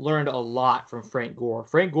learned a lot from Frank Gore.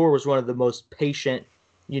 Frank Gore was one of the most patient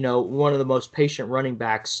running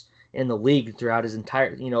backs in the league throughout his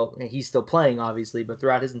entire, he's still playing, obviously, but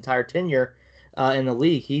throughout his entire tenure in the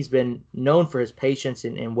league, he's been known for his patience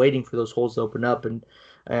and waiting for those holes to open up. And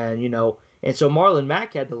so Marlon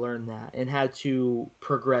Mack had to learn that and had to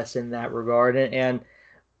progress in that regard. And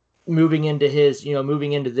moving into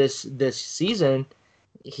this season,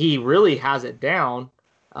 he really has it down.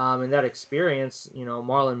 And that experience,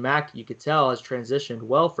 Marlon Mack, you could tell, has transitioned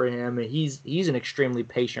well for him, and he's an extremely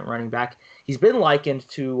patient running back. He's been likened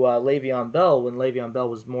to Le'Veon Bell when Le'Veon Bell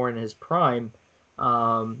was more in his prime.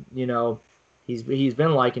 He's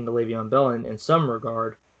been likened to Le'Veon Bell in some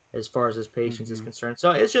regard as far as his patience is concerned.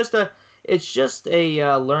 So it's just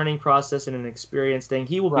a learning process and an experience thing.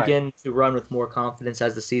 He will begin to run with more confidence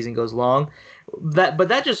as the season goes along. But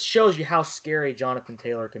that just shows you how scary Jonathan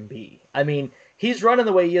Taylor can be. I mean, he's running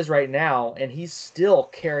the way he is right now, and he's still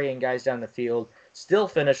carrying guys down the field, still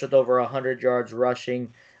finished with over 100 yards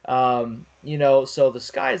rushing. So the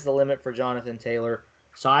sky is the limit for Jonathan Taylor.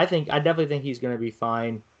 So I definitely think he's going to be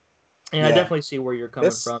fine. And I definitely see where you're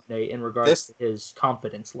coming from, Nate, in regards to his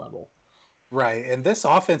confidence level. Right, and this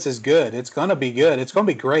offense is good. It's going to be good. It's going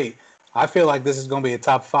to be great. I feel like this is going to be a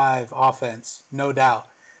top 5 offense, no doubt.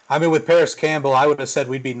 I mean, with Paris Campbell, I would have said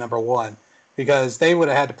we'd be number 1 because they would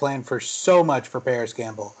have had to plan for so much for Paris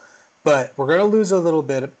Campbell. But we're going to lose a little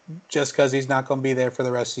bit just because he's not going to be there for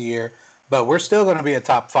the rest of the year. But we're still going to be a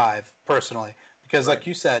top 5, personally, because like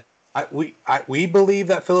you said, we believe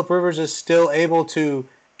that Phillip Rivers is still able to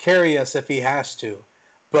carry us if he has to.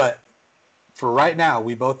 But for right now,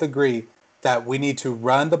 we both agree that we need to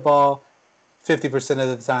run the ball 50% of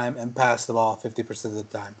the time and pass the ball 50% of the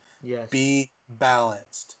time. Yes. Be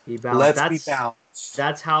balanced. Be balanced. Let's be balanced.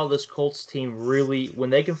 That's how this Colts team really, when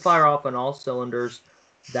they can fire off on all cylinders,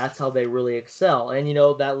 that's how they really excel. And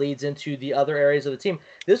that leads into the other areas of the team.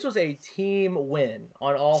 This was a team win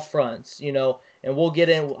on all fronts. And we'll get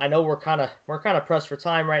in. I know we're kind of pressed for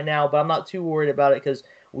time right now, but I'm not too worried about it because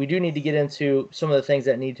we do need to get into some of the things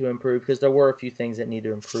that need to improve because there were a few things that need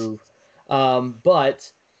to improve.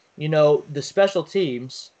 But the special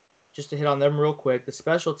teams, just to hit on them real quick, the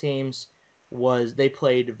special teams they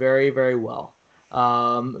played very, very well.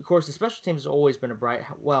 Of course, the special teams has always been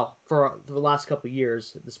for the last couple of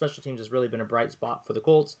years, the special teams has really been a bright spot for the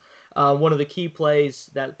Colts. One of the key plays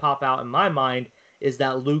that pop out in my mind is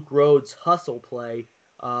that Luke Rhodes hustle play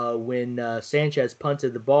when Sanchez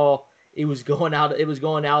punted the ball. It was going out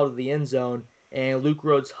of the end zone, and Luke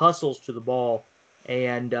Rhodes hustles to the ball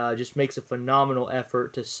and just makes a phenomenal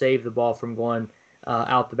effort to save the ball from going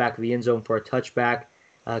out the back of the end zone for a touchback.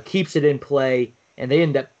 Keeps it in play, and they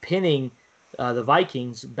end up pinning the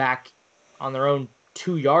Vikings back on their own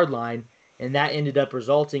 2-yard line, and that ended up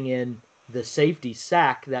resulting in the safety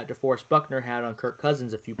sack that DeForest Buckner had on Kirk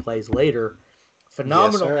Cousins a few plays later.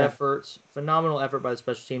 Phenomenal effort by the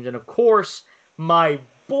special teams, and of course, my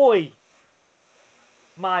boy,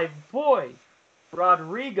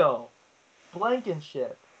 Rodrigo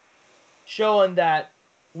Blankenship, showing that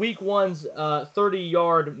Week 1's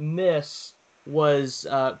 30-yard miss was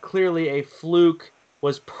clearly a fluke,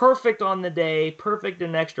 was perfect on the day, perfect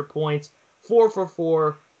in extra points, 4 for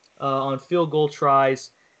 4 on field goal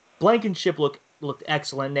tries. Blankenship looked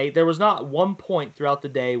excellent, Nate. There was not one point throughout the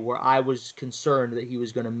day where I was concerned that he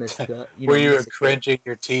was going to miss the. Where you were cringing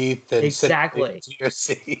your teeth and exactly to your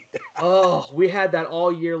seat. Oh, we had that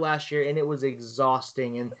all year last year, and it was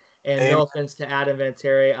exhausting. And no offense to Adam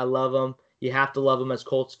Vinatieri, I love him. You have to love him as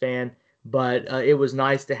Colts fan. But it was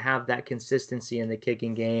nice to have that consistency in the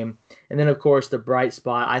kicking game. And then, of course, the bright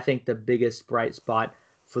spot, I think the biggest bright spot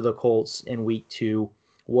for the Colts in Week 2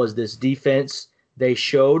 was this defense. They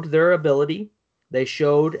showed their ability. They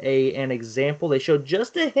showed an example. They showed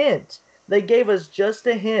just a hint. They gave us just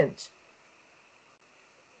a hint.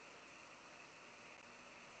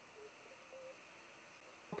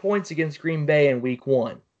 Points against Green Bay in Week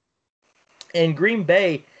 1. And Green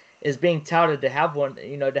Bay is being touted to have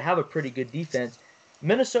to have a pretty good defense.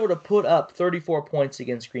 Minnesota put up 34 points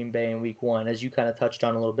against Green Bay in Week 1, as you kind of touched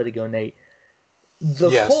on a little bit ago, Nate.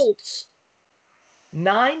 The Colts,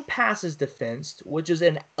 9 passes defensed, which is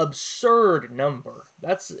an absurd number.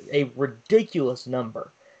 That's a ridiculous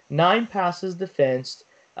number. 9 passes defensed.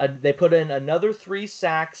 They put in another 3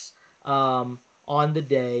 sacks on the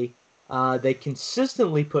day. They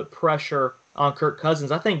consistently put pressure on Kirk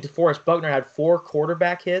Cousins. I think DeForest Buckner had 4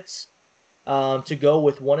 quarterback hits to go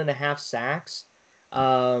with 1.5 sacks.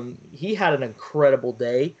 He had an incredible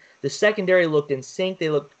day. The secondary looked in sync. They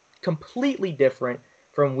looked completely different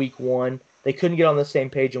from Week 1. They couldn't get on the same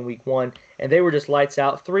page in Week 1, and they were just lights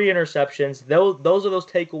out. 3 interceptions. Those are those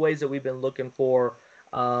takeaways that we've been looking for.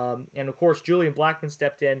 And, of course, Julian Blackmon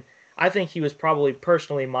stepped in. I think he was probably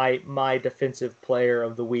personally my defensive player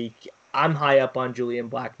of the week. I'm high up on Julian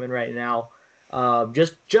Blackmon right now.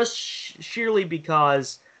 Just sheerly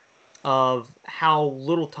because of how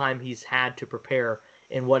little time he's had to prepare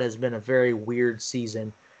in what has been a very weird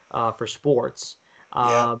season for sports.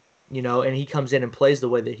 And he comes in and plays the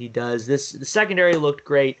way that he does. The secondary looked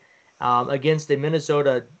great against the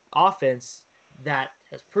Minnesota offense that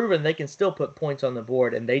has proven they can still put points on the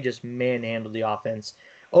board, and they just manhandled the offense.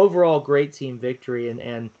 Overall, great team victory,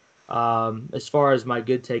 and as far as my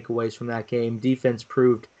good takeaways from that game, defense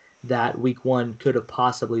proved that Week 1 could have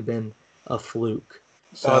possibly been a fluke.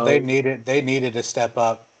 So they needed to step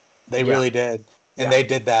up. They really did, and they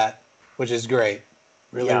did that, which is great.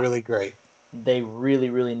 Really great. They really,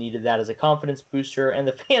 really needed that as a confidence booster, and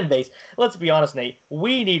the fan base. Let's be honest, Nate.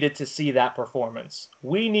 We needed to see that performance.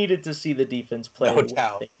 We needed to see the defense play the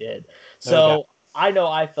way they did. So I know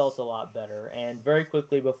I felt a lot better. And very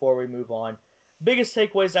quickly before we move on, biggest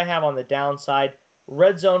takeaways I have on the downside: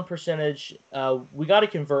 red zone percentage. We got to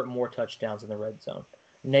convert more touchdowns in the red zone.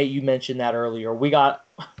 Nate, you mentioned that earlier. We got,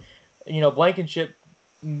 Blankenship.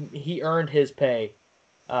 He earned his pay,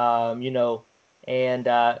 and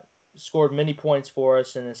scored many points for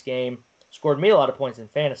us in this game. Scored me a lot of points in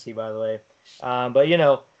fantasy, by the way. But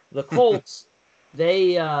the Colts,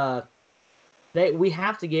 we have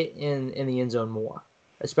to get in the end zone more,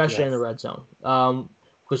 especially in the red zone.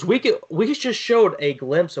 Because we just showed a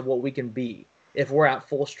glimpse of what we can be if we're at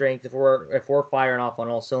full strength, if we're firing off on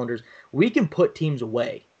all cylinders. We can put teams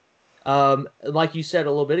away. Like you said a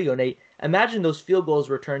little bit ago, Nate. Imagine those field goals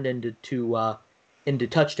were turned into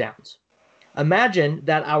touchdowns. Imagine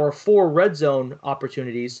that our 4 red zone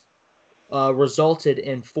opportunities resulted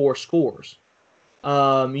in 4 scores.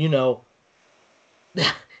 You know,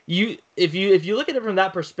 if you look at it from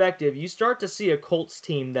that perspective, you start to see a Colts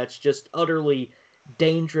team that's just utterly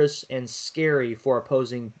dangerous and scary for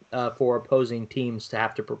opposing teams to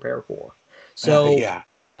have to prepare for. So Yeah.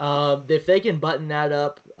 if they can button that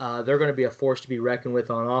up, they're going to be a force to be reckoned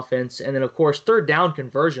with on offense. And then, of course, third down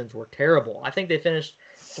conversions were terrible. I think they finished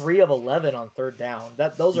 3 of 11 on third down.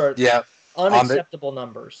 Those are Yeah. unacceptable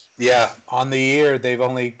numbers. On the year they've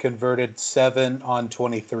only converted 7 on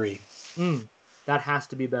 23. That has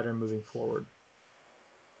to be better moving forward.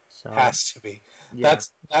 So Has to be. yeah.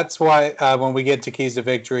 That's why when we get to keys to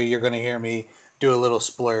victory, you're going to hear me do a little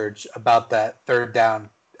splurge about that third down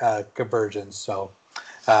conversions. So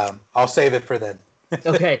I'll save it for then.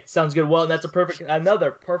 Okay, sounds good. Well, that's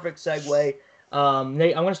another perfect segue.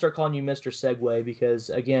 Nate, I'm going to start calling you Mr. Segue because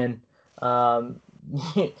again,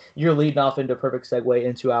 you're leading off into a perfect segue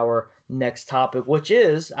into our next topic, which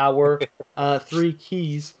is our 3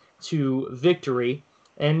 keys to victory.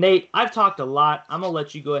 And Nate, I've talked a lot. I'm going to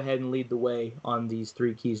let you go ahead and lead the way on these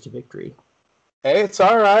 3 keys to victory. Hey, it's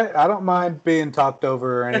all right. I don't mind being talked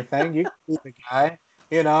over or anything. You can be the guy.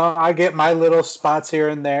 You know, I get my little spots here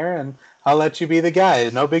and there, and I'll let you be the guy.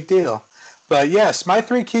 No big deal. But yes, my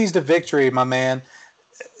 3 keys to victory, my man.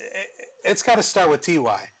 It's got to start with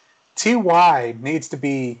Ty. Ty needs to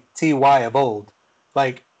be Ty of old.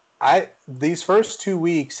 Like these first 2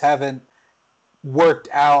 weeks haven't worked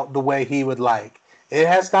out the way he would like. It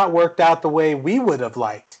has not worked out the way we would have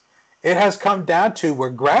liked. It has come down to where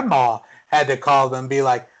grandma had to call them and be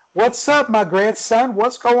like, "What's up, my grandson?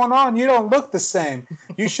 What's going on? You don't look the same.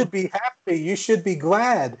 You should be happy. You should be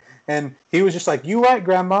glad." And he was just like, "You right,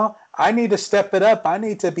 grandma. I need to step it up. I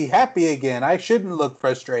need to be happy again. I shouldn't look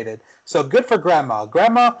frustrated." So good for grandma.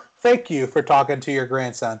 Grandma, thank you for talking to your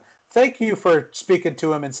grandson. Thank you for speaking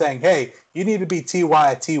to him and saying, "Hey, you need to be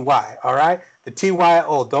TY, all right? The TY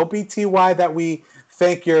old. Don't be TY that we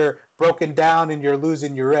think you're broken down and you're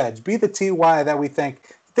losing your edge. Be the TY that we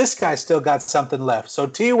think this guy still got something left." So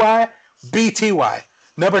TY, be TY.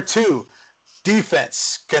 Number 2,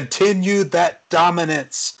 defense. Continue that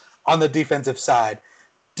dominance on the defensive side.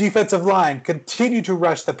 Defensive line, continue to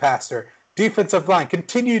rush the passer. Defensive line,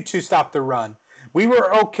 continue to stop the run. We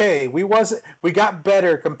were okay. We got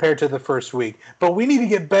better compared to the first week, but we need to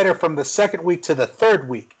get better from the second week to the third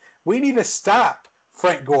week. We need to stop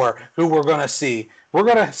Frank Gore, who we're going to see. We're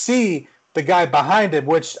going to see the guy behind him,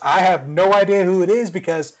 which I have no idea who it is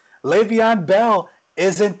because Le'Veon Bell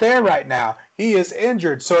isn't there right now. He is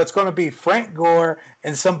injured, so it's going to be Frank Gore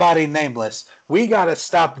and somebody nameless. We got to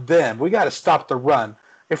stop them. We got to stop the run.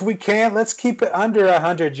 If we can, let's keep it under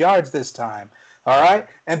 100 yards this time. All right?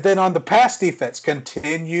 And then on the pass defense,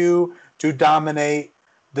 continue to dominate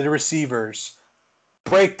the receivers.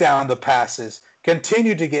 Break down the passes.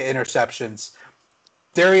 Continue to get interceptions.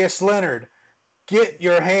 Darius Leonard, get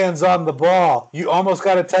your hands on the ball. You almost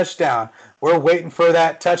got a touchdown. We're waiting for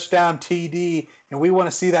that touchdown TD, and we want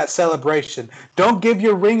to see that celebration. Don't give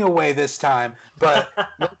your ring away this time, but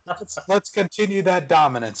let's continue that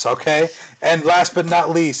dominance, okay? And last but not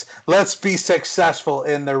least, let's be successful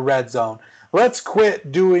in the red zone. Let's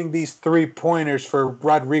quit doing these 3-pointers for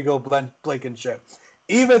Rodrigo Blankenship.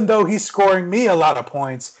 Even though he's scoring me a lot of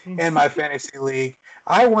points in my fantasy league,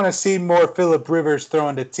 I want to see more Phillip Rivers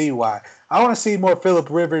throwing to Ty. I want to see more Phillip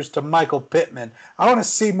Rivers to Michael Pittman. I want to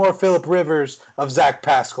see more Phillip Rivers of Zach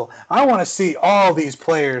Pascal. I want to see all these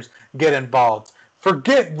players get involved.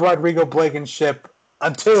 Forget Rodrigo Blankenship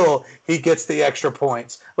until he gets the extra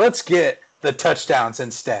points. Let's get the touchdowns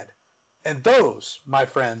instead. And those, my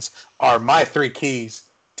friends, are my 3 keys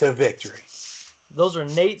to victory. Those are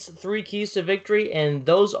Nate's 3 keys to victory, and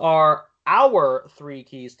those are our 3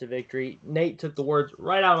 keys to victory. Nate took the words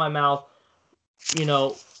right out of my mouth. You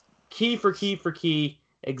know, key for key for key.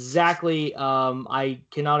 Exactly. I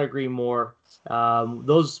cannot agree more.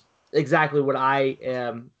 Those exactly what I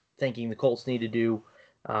am thinking the Colts need to do.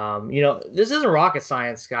 This isn't rocket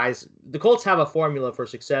science, guys. The Colts have a formula for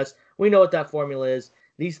success. We know what that formula is.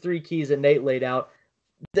 These 3 keys that Nate laid out.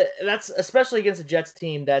 That's especially against a Jets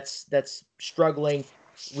team that's struggling.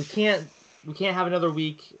 We can't have another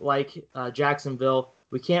week like Jacksonville.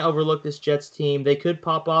 We can't overlook this Jets team. They could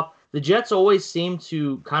pop off. The Jets always seem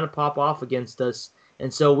to kind of pop off against us,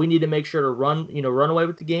 and so we need to make sure to run away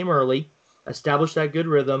with the game early, establish that good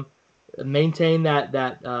rhythm, maintain that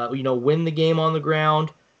win the game on the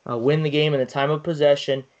ground, win the game in the time of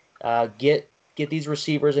possession, get these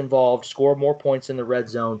receivers involved, score more points in the red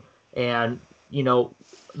zone, and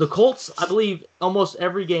the Colts, I believe, almost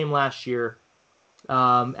every game last year,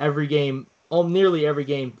 every game nearly every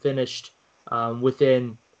game finished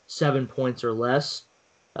within 7 points or less.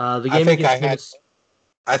 The I game think against Minnesota.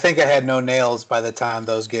 I think I had no nails by the time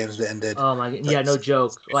those games ended. Oh my, yeah, no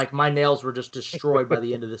joke. Like my nails were just destroyed by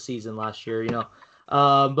the end of the season last year,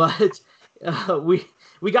 But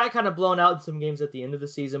we got kind of blown out in some games at the end of the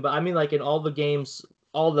season. But I mean, like in all the games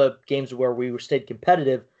where we were stayed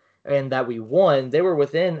competitive and that we won,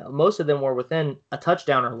 most of them were within a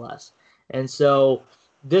touchdown or less. And so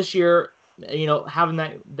this year, having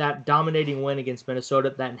that dominating win against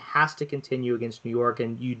Minnesota, that has to continue against New York,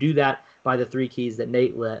 and you do that by the three keys that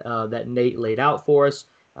Nate laid out for us.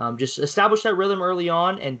 Just establish that rhythm early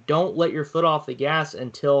on, and don't let your foot off the gas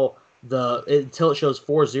until it shows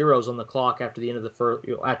 4 zeros on the clock after the end of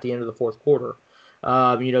the fourth quarter.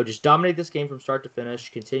 Just dominate this game from start to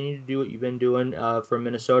finish. Continue to do what you've been doing from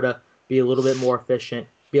Minnesota. Be a little bit more efficient.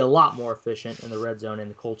 Be a lot more efficient in the red zone, and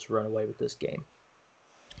the Colts run away with this game.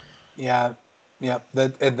 Yeah, yeah.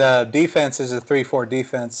 The defense is a 3-4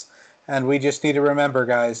 defense, and we just need to remember,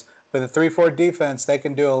 guys, with a 3-4 defense, they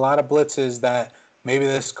can do a lot of blitzes that maybe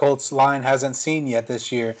this Colts line hasn't seen yet this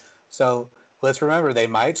year. So let's remember, they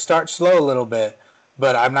might start slow a little bit,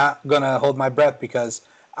 but I'm not going to hold my breath because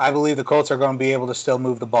I believe the Colts are going to be able to still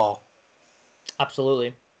move the ball.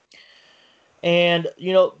 Absolutely. And,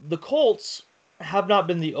 the Colts have not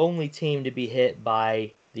been the only team to be hit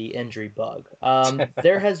by the injury bug.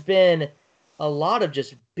 There has been a lot of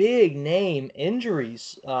just big name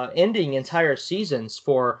injuries ending entire seasons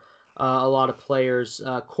for a lot of players.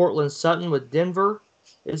 Cortland Sutton with Denver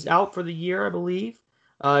is out for the year, I believe.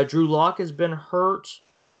 Drew Lock has been hurt.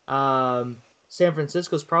 San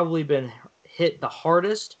Francisco's probably been hit the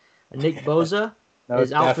hardest. Nick Bosa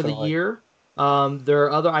is out for the year. There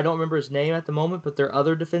are I don't remember his name at the moment, but their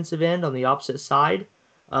other defensive end on the opposite side,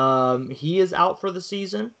 he is out for the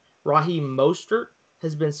season. Raheem Mostert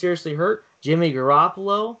has been seriously hurt. Jimmy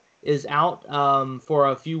Garoppolo is out for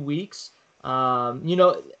a few weeks.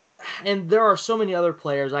 And there are so many other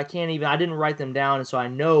players. I didn't write them down, and so I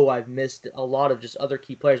know I've missed a lot of just other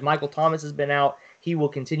key players. Michael Thomas has been out. He will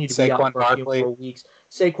continue to be out for a few more weeks.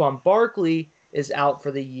 Saquon Barkley is out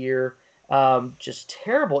for the year. Just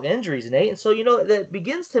terrible injuries, Nate. And so, that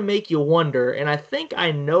begins to make you wonder, and I think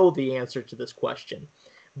I know the answer to this question.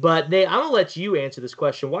 But, Nate, I'm going to let you answer this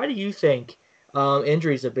question. Why do you think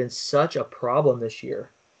injuries have been such a problem this year?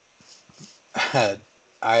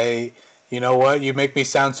 You know what? You make me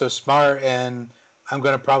sound so smart, and I'm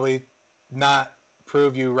going to probably not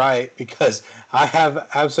prove you right because I have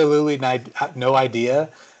absolutely no idea.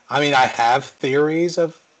 I mean, I have theories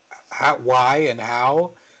of why and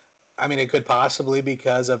how. I mean, it could possibly be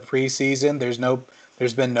because of preseason.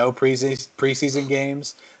 There's been no preseason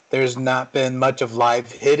games. There's not been much of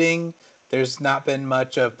live hitting. There's not been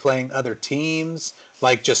much of playing other teams,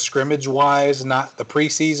 like just scrimmage wise, not the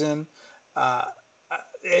preseason.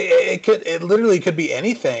 It literally could be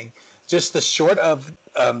anything. Just the short of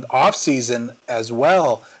off season as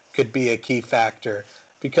well could be a key factor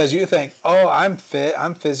because you think, oh, I'm fit,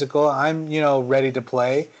 I'm physical, I'm ready to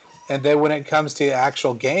play, and then when it comes to the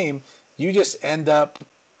actual game, you just end up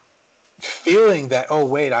feeling that, oh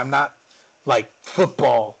wait, I'm not like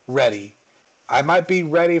football ready. I might be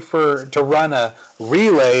ready to run a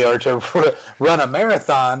relay or to run a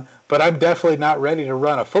marathon, but I'm definitely not ready to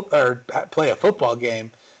run or play a football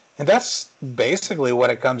game. And that's basically what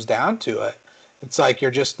it comes down to. It's like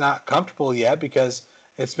you're just not comfortable yet because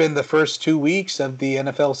it's been the first 2 weeks of the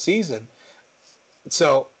NFL season.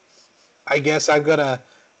 So I guess I'm going to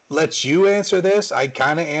let you answer this. I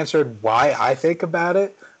kind of answered why I think about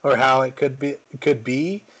it or how it could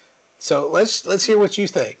be. So let's hear what you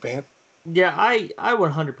think, man. Yeah, I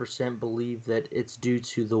 100% believe that it's due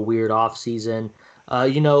to the weird off season.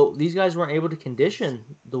 These guys weren't able to condition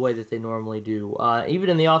the way that they normally do. Even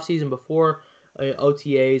in the off season before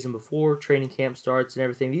OTAs and before training camp starts and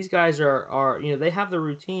everything, these guys are they have their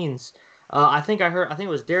routines. I think it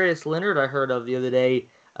was Darius Leonard I heard of the other day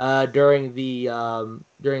during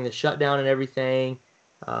the shutdown and everything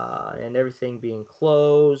being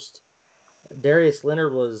closed. Darius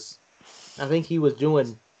Leonard I think he was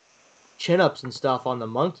doing chin-ups and stuff on the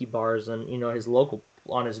monkey bars and his local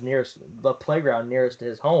on his the playground nearest to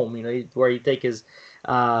his home, where he'd take his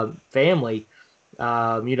family,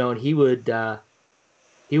 and he would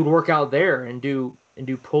work out there and do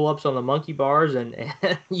pull-ups on the monkey bars and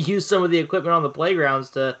use some of the equipment on the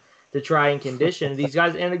playgrounds to try and condition these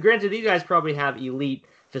guys. And granted, these guys probably have elite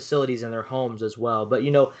facilities in their homes as well, but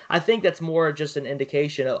I think that's more just an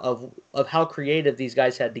indication of how creative these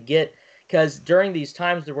guys had to get. Because during these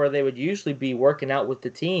times where they would usually be working out with the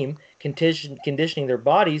team, conditioning their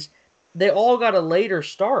bodies, they all got a later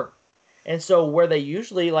start. And so where they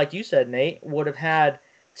usually, like you said, Nate, would have had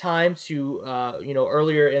time to,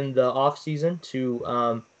 earlier in the off season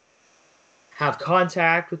to have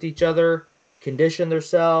contact with each other, condition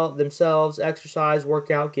themselves, exercise,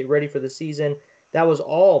 work out, get ready for the season. That was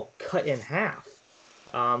all cut in half.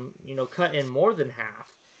 Cut in more than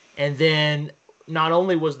half. And then not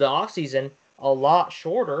only was the offseason a lot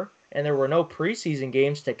shorter and there were no preseason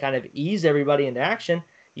games to kind of ease everybody into action,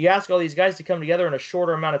 you ask all these guys to come together in a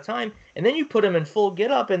shorter amount of time, and then you put them in full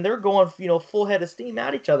get up and they're going, full head of steam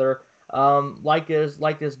at each other, like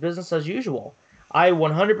this business as usual. I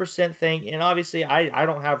 100% think, and obviously I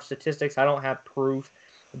don't have statistics, I don't have proof,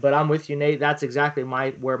 but I'm with you, Nate. That's exactly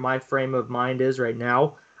where my frame of mind is right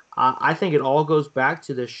now. I think it all goes back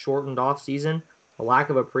to this shortened off season, the lack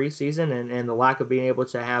of a preseason, and the lack of being able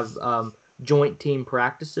to have joint team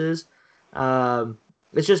practices. Um,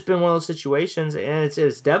 it's just been one of those situations, and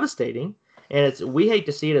it's devastating. And we hate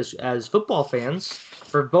to see it as football fans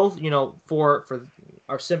for both, for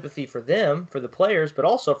our sympathy for them, for the players, but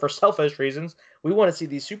also for selfish reasons. We want to see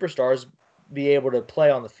these superstars be able to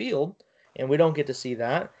play on the field, and we don't get to see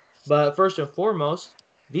that. But first and foremost,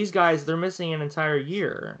 these guys, they're missing an entire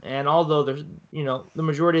year, and although there's the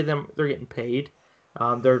majority of them, they're getting paid,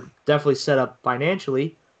 they're definitely set up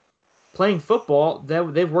financially. Playing football,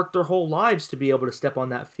 they've worked their whole lives to be able to step on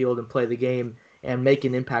that field and play the game and make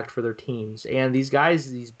an impact for their teams. And these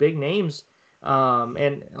guys, these big names,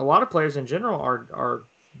 and a lot of players in general are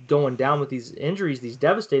going down with these injuries, these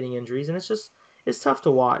devastating injuries, and it's tough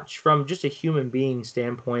to watch from just a human being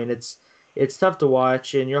standpoint. It's tough to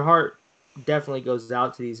watch, and your heart definitely goes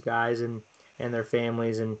out to these guys and their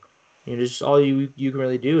families, and just all you can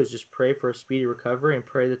really do is just pray for a speedy recovery and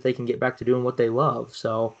pray that they can get back to doing what they love.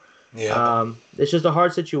 So Yeah. it's just a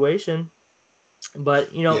hard situation,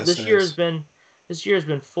 but Yes, this it year is. this year has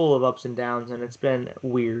been full of ups and downs, and it's been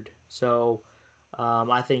weird. So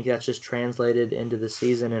I think that's just translated into the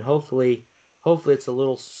season, and hopefully it's a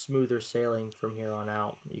little smoother sailing from here on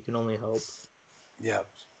out. You can only hope. Yep.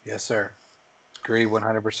 Yes, sir. Agree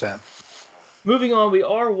 100%. Moving on, we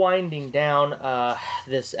are winding down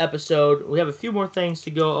this episode. We have a few more things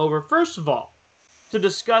to go over. First of all, to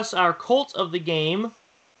discuss our cult of the game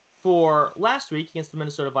for last week against the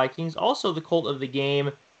Minnesota Vikings. Also, the cult of the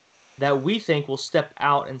game that we think will step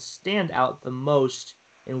out and stand out the most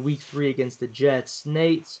in Week 3 against the Jets.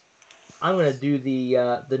 Nate, I'm going to do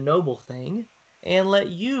the noble thing and let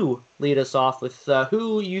you lead us off with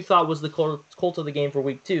who you thought was the cult of the game for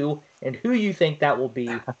Week 2 and who you think that will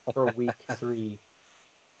be for Week 3.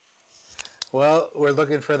 Well, we're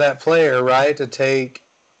looking for that player, right, to take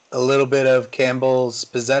a little bit of Campbell's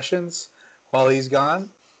possessions while he's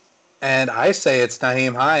gone. And I say it's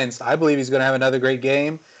Nyheim Hines. I believe he's going to have another great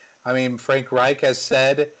game. I mean, Frank Reich has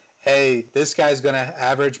said, hey, this guy's going to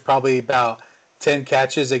average probably about 10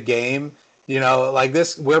 catches a game. Like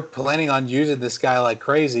this, we're planning on using this guy like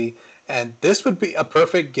crazy. And this would be a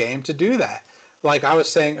perfect game to do that. Like I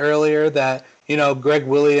was saying earlier that, Greg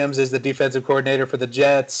Williams is the defensive coordinator for the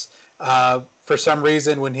Jets. For some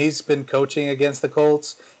reason, when he's been coaching against the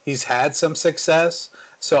Colts, he's had some success.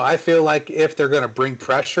 So I feel like if they're going to bring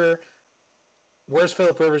pressure, where's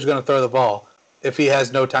Philip Rivers going to throw the ball if he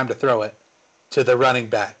has no time to throw it? To the running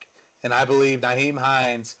back. And I believe Nyheim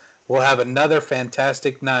Hines will have another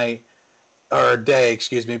fantastic night, or day,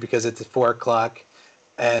 excuse me, because it's at 4 o'clock.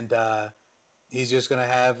 And he's just going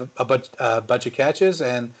to have a bunch of catches,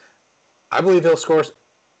 and I believe he'll score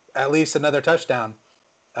at least another touchdown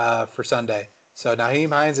for Sunday. So Nyheim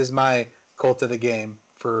Hines is my cult of the game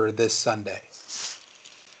for this Sunday.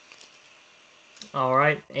 All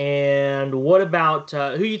right. And what about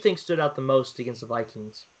who you think stood out the most against the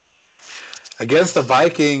Vikings? Against the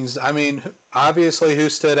Vikings, I mean, obviously who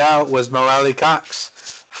stood out was Mo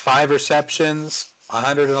Alie-Cox. 5 receptions,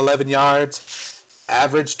 111 yards,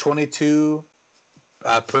 average 22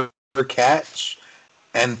 per catch,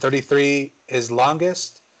 and 33 his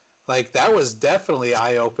longest. Like, that was definitely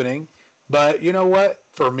eye-opening. But you know what?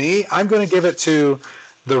 For me, I'm going to give it to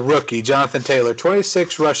the rookie, Jonathan Taylor.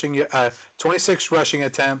 26 rushing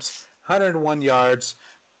attempts, 101 yards,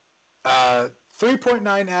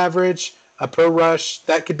 3.9 average per rush.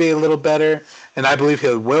 That could be a little better, and I believe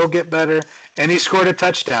he will get better. And he scored a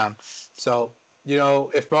touchdown. So,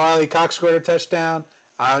 if Mo Alie-Cox scored a touchdown,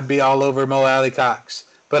 I would be all over Mo Alie-Cox.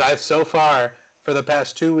 But so far, for the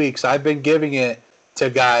past 2 weeks, I've been giving it to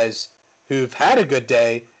guys who've had a good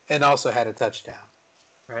day and also had a touchdown.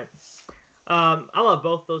 Right. I love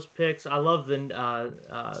both those picks. I love the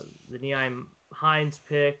Nyheim Hines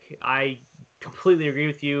pick. I completely agree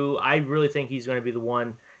with you. I really think he's going to be the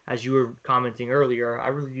one, as you were commenting earlier, I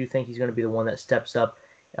really do think he's going to be the one that steps up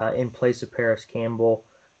in place of Paris Campbell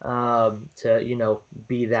to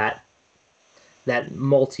be that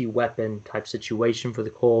multi-weapon type situation for the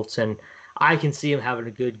Colts, and I can see him having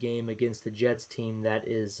a good game against the Jets team that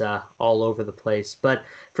is all over the place. But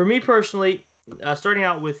for me personally, starting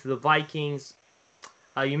out with the Vikings,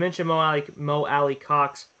 you mentioned Mo Alley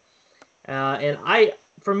Cox, and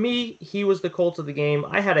for me, he was the Colts of the game.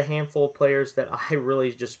 I had a handful of players that I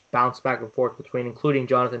really just bounced back and forth between, including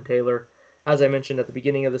Jonathan Taylor. As I mentioned at the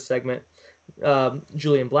beginning of the segment,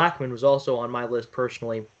 Julian Blackman was also on my list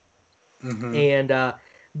personally. Mm-hmm. And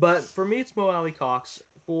but for me, it's Mo Alley Cox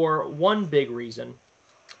for one big reason.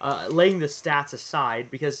 Laying the stats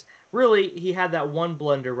aside, because really he had that one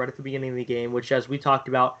blunder right at the beginning of the game, which, as we talked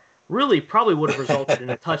about, really probably would have resulted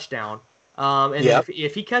in a touchdown. And Yep.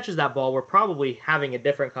 if he catches that ball, we're probably having a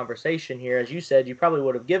different conversation here. As you said, you probably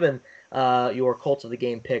would have given your Colts of the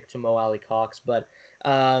game pick to Mo Alley Cox. But,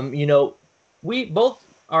 we both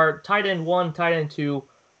are tight end 1, tight end 2,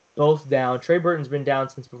 both down. Trey Burton's been down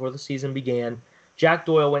since before the season began. Jack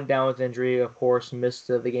Doyle went down with injury, of course, missed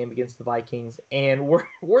the game against the Vikings, and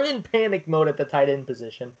we're in panic mode at the tight end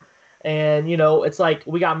position. And it's like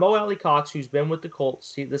we got Mo Alley Cox, who's been with the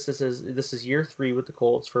Colts. This is year 3 with the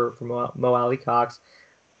Colts for Mo Alley Cox,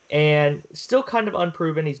 and still kind of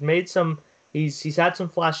unproven. He's had some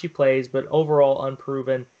flashy plays, but overall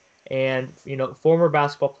unproven. And former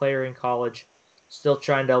basketball player in college, still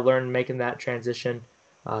trying to learn making that transition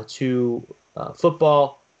to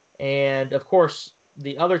football. And of course,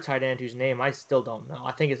 the other tight end whose name I still don't know.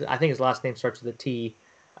 I think his last name starts with a T.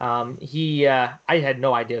 I had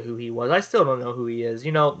no idea who he was. I still don't know who he is.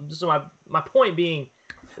 So my point being,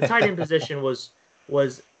 the tight end position was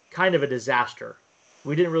kind of a disaster.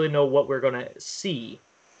 We didn't really know what we we're going to see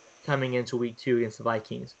coming into week 2 against the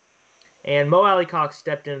Vikings. And Mo Alley Cox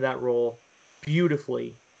stepped into that role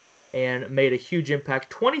beautifully and made a huge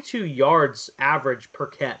impact. 22 yards average per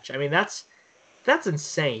catch. I mean, that's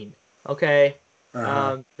insane. Okay,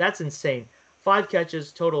 that's insane. 5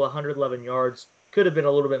 catches, total 111 yards. Could have been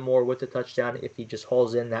a little bit more with the touchdown if he just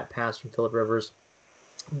hauls in that pass from Phillip Rivers.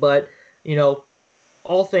 But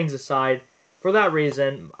all things aside, for that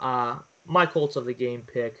reason, my Colts of the game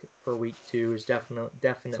pick for week 2 is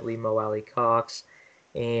definitely Mo Alley Cox,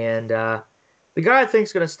 and the guy I think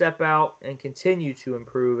is going to step out and continue to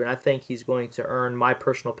improve, and I think he's going to earn my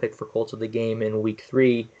personal pick for Colts of the game in week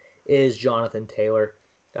 3 is Jonathan Taylor.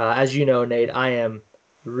 As you know, Nate, I am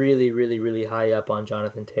really, really, really high up on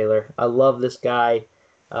Jonathan Taylor. I love this guy.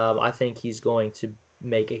 I think he's going to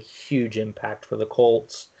make a huge impact for the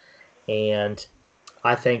Colts, and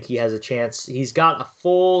I think he has a chance. He's got a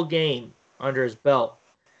full game under his belt.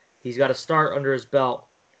 He's got a start under his belt.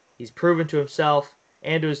 He's proven to himself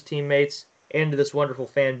and to his teammates and to this wonderful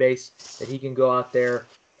fan base that he can go out there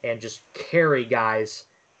and just carry guys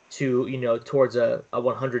to towards a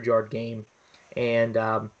 100-yard game, and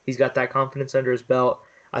he's got that confidence under his belt.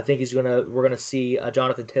 I think we're gonna see a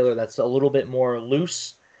Jonathan Taylor that's a little bit more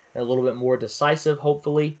loose, and a little bit more decisive,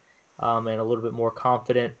 hopefully, and a little bit more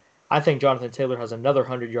confident. I think Jonathan Taylor has another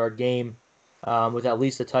 100-yard game with at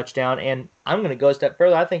least a touchdown, and I'm going to go a step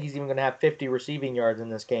further. I think he's even going to have 50 receiving yards in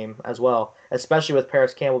this game as well, especially with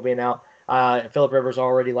Paris Campbell being out. Phillip Rivers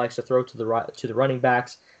already likes to throw to the running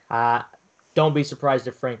backs. Don't be surprised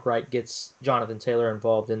if Frank Wright gets Jonathan Taylor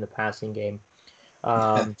involved in the passing game.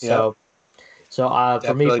 So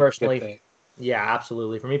for me personally, yeah,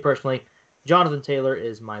 absolutely. For me personally, Jonathan Taylor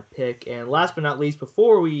is my pick. And last but not least,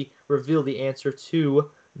 before we reveal the answer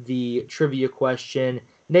to the trivia question,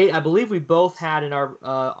 Nate, I believe we both had in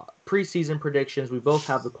our preseason predictions, we both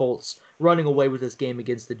have the Colts running away with this game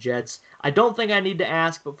against the Jets. I don't think I need to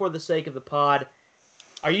ask, but for the sake of the pod,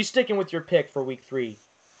 are you sticking with your pick for week 3?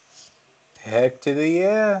 Heck to the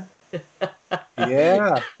yeah.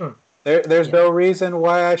 Yeah. There's no reason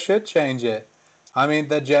why I should change it. I mean,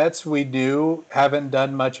 the Jets, we haven't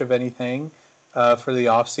done much of anything for the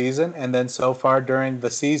offseason, and then so far during the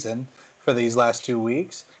season for these last 2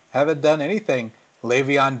 weeks, haven't done anything.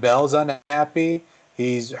 Le'Veon Bell's unhappy.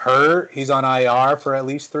 He's hurt. He's on IR for at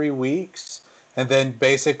least 3 weeks. And then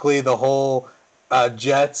basically the whole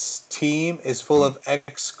Jets team is full of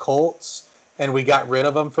ex-Colts, and we got rid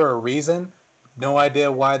of them for a reason. No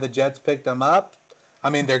idea why the Jets picked them up. I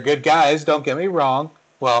mean, they're good guys, don't get me wrong.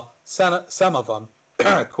 Well, some of them.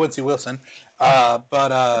 Quincy Wilson.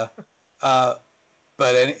 But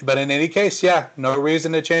in any case, yeah, no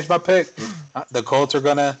reason to change my pick. The Colts are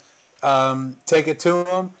going to take it to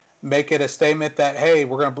them, make it a statement that, hey,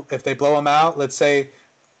 we're going to, if they blow them out, let's say,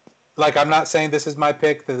 like, I'm not saying this is my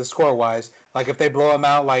pick, the score wise, like if they blow them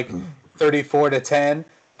out like 34-10,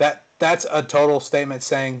 that's a total statement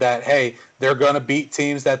saying that, hey, they're going to beat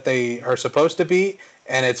teams that they are supposed to beat,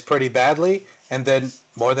 and it's pretty badly. And then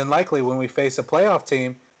more than likely when we face a playoff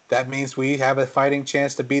team, that means we have a fighting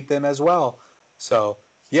chance to beat them as well. So,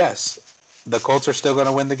 yes, the Colts are still going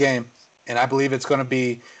to win the game. And I believe it's going to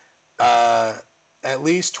be at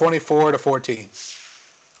least 24-14.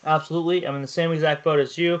 Absolutely. I'm in the same exact boat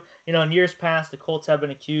as you. You know, in years past, the Colts have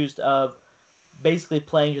been accused of basically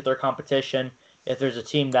playing with their competition. If there's a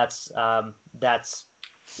team that's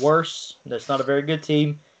worse, that's not a very good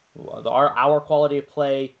team, our quality of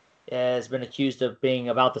play has been accused of being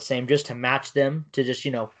about the same, just to match them, to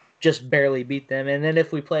just barely beat them. And then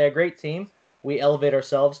if we play a great team, we elevate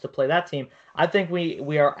ourselves to play that team. I think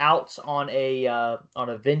we are out on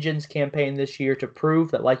a vengeance campaign this year to prove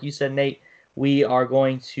that, like you said, Nate, we are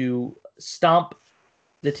going to stomp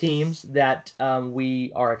the teams that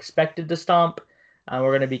we are expected to stomp.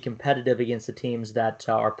 We're going to be competitive against the teams that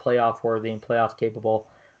are playoff worthy and playoff capable,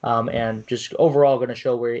 and just overall going to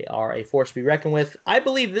show we are a force to be reckoned with. I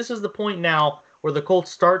believe this is the point now where the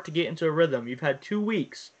Colts start to get into a rhythm. You've had 2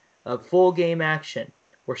 weeks of full game action.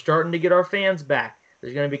 We're starting to get our fans back.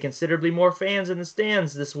 There's going to be considerably more fans in the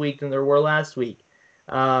stands this week than there were last week.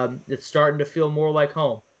 It's starting to feel more like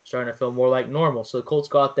home, starting to feel more like normal. So the Colts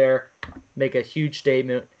go out there, make a huge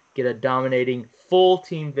statement, get a dominating full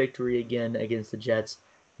team victory again against the Jets.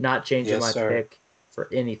 Not changing my pick for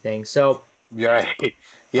anything. So right,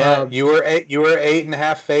 yeah, you were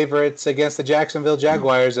 8.5 favorites against the Jacksonville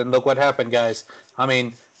Jaguars, and look what happened, guys. I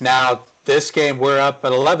mean, now this game we're up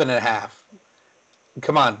at 11.5.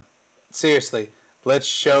 Come on, seriously, let's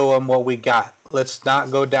show them what we got. Let's not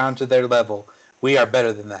go down to their level. We are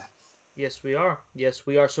better than that. Yes, we are. Yes,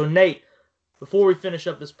 we are. So, Nate, before we finish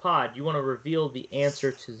up this pod, you want to reveal the answer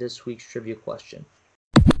to this week's trivia question.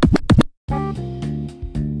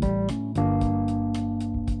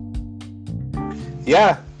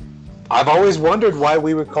 Yeah, I've always wondered why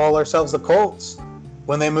we would call ourselves the Colts.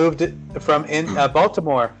 When they moved it from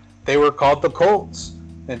Baltimore, they were called the Colts.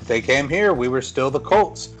 And they came here, we were still the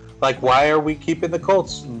Colts. Like, why are we keeping the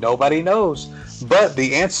Colts? Nobody knows. But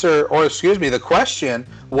the answer, the question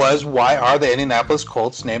was, why are the Indianapolis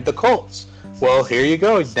Colts named the Colts? Well, here you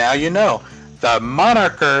go. Now you know. The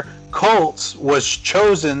Monarcher Colts was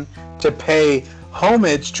chosen to pay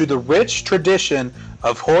homage to the rich tradition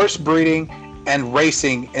of horse breeding and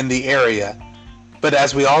racing in the area. But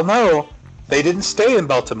as we all know, they didn't stay in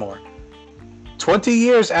Baltimore. 20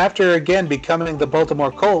 years after again becoming the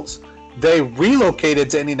Baltimore Colts, they relocated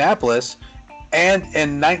to Indianapolis, and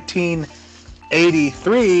in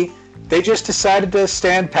 1983, they just decided to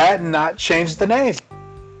stand pat and not change the name.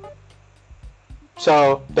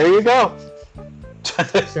 So there you go.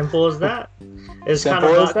 Simple as that. It's Simple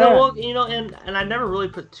kind of as that. well, and I never really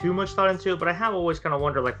put too much thought into it, but I have always kind of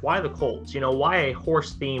wondered, like, why the Colts? Why a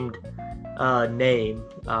horse-themed name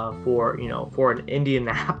for an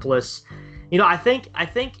Indianapolis? I think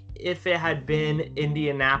if it had been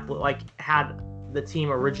Indianapolis, like had the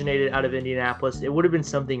team originated out of Indianapolis, it would have been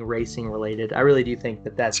something racing related. I really do think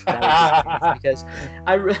that was the case, because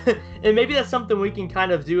and maybe that's something we can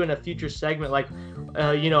kind of do in a future segment, like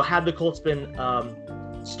had the Colts been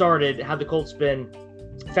had the Colts been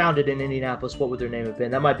founded in Indianapolis, what would their name have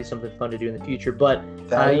been? That might be something fun to do in the future. But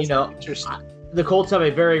the Colts have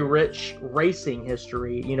a very rich racing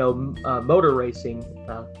history, motor racing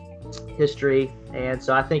history, and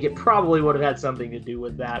so I think it probably would have had something to do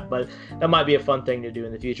with that, but that might be a fun thing to do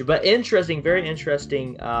in the future. But very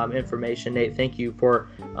interesting information, Nate. Thank you for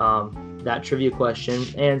that trivia question.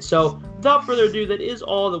 And so without further ado, that is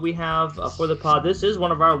all that we have for the pod. This is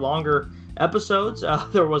one of our longer episodes.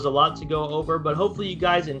 There was a lot to go over, but hopefully you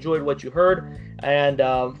guys enjoyed what you heard, and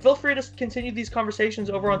feel free to continue these conversations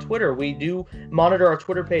over on Twitter. We do monitor our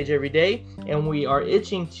Twitter page every day, and we are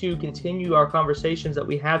itching to continue our conversations that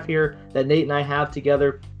we have here, that Nate and I have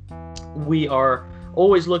together. We are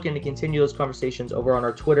always looking to continue those conversations over on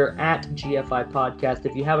our Twitter at GFI Podcast.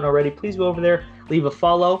 If you haven't already, please go over there, leave a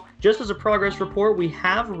follow. Just as a progress report, we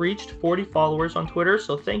have reached 40 followers on Twitter,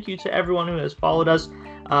 so thank you to everyone who has followed us.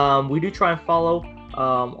 We do try and follow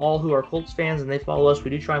all who are Colts fans, and they follow us. We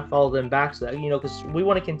do try and follow them back, so that, because we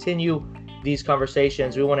want to continue these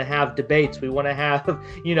conversations. We want to have debates. We want to have,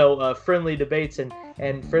 friendly debates and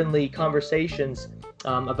friendly conversations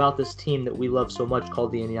about this team that we love so much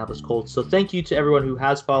called the Indianapolis Colts. So thank you to everyone who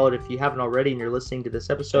has followed. If you haven't already and you're listening to this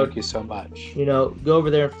episode, thank you so much. Go over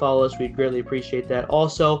there and follow us. We'd greatly appreciate that.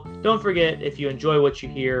 Also, don't forget, if you enjoy what you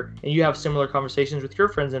hear and you have similar conversations with your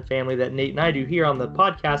friends and family that Nate and I do here on the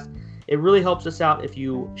podcast, it really helps us out if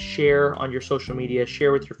you share on your social media,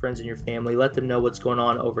 share with your friends and your family, let them know what's going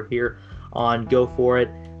on over here on Go For It.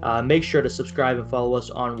 Make sure to subscribe and follow us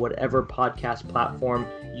on whatever podcast platform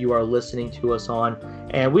you are listening to us on.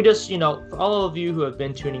 And we just, for all of you who have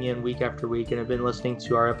been tuning in week after week and have been listening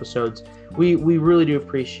to our episodes, we really do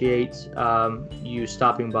appreciate you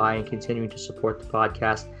stopping by and continuing to support the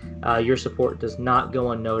podcast. Your support does not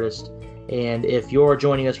go unnoticed. And if you're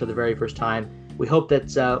joining us for the very first time, we hope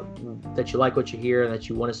that you like what you hear and that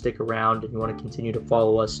you want to stick around and you want to continue to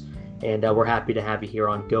follow us. And we're happy to have you here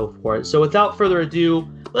on Go For It. So without further ado,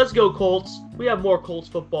 let's go Colts. We have more Colts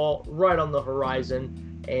football right on the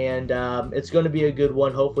horizon. And it's going to be a good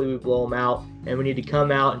one. Hopefully we blow them out. And we need to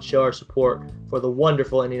come out and show our support for the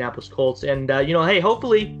wonderful Indianapolis Colts. And, hey,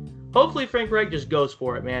 hopefully Frank Reich just goes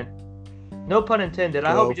for it, man. No pun intended.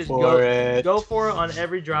 I hope he just go for it on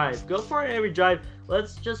every drive. Go for it on every drive.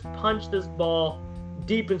 Let's just punch this ball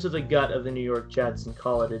deep into the gut of the New York Jets and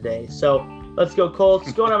call it a day. So let's go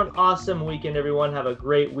Colts. Go and have an awesome weekend, everyone. Have a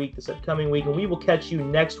great week this upcoming week. And we will catch you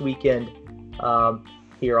next weekend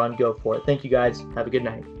here on Go For It. Thank you, guys. Have a good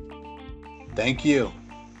night. Thank you.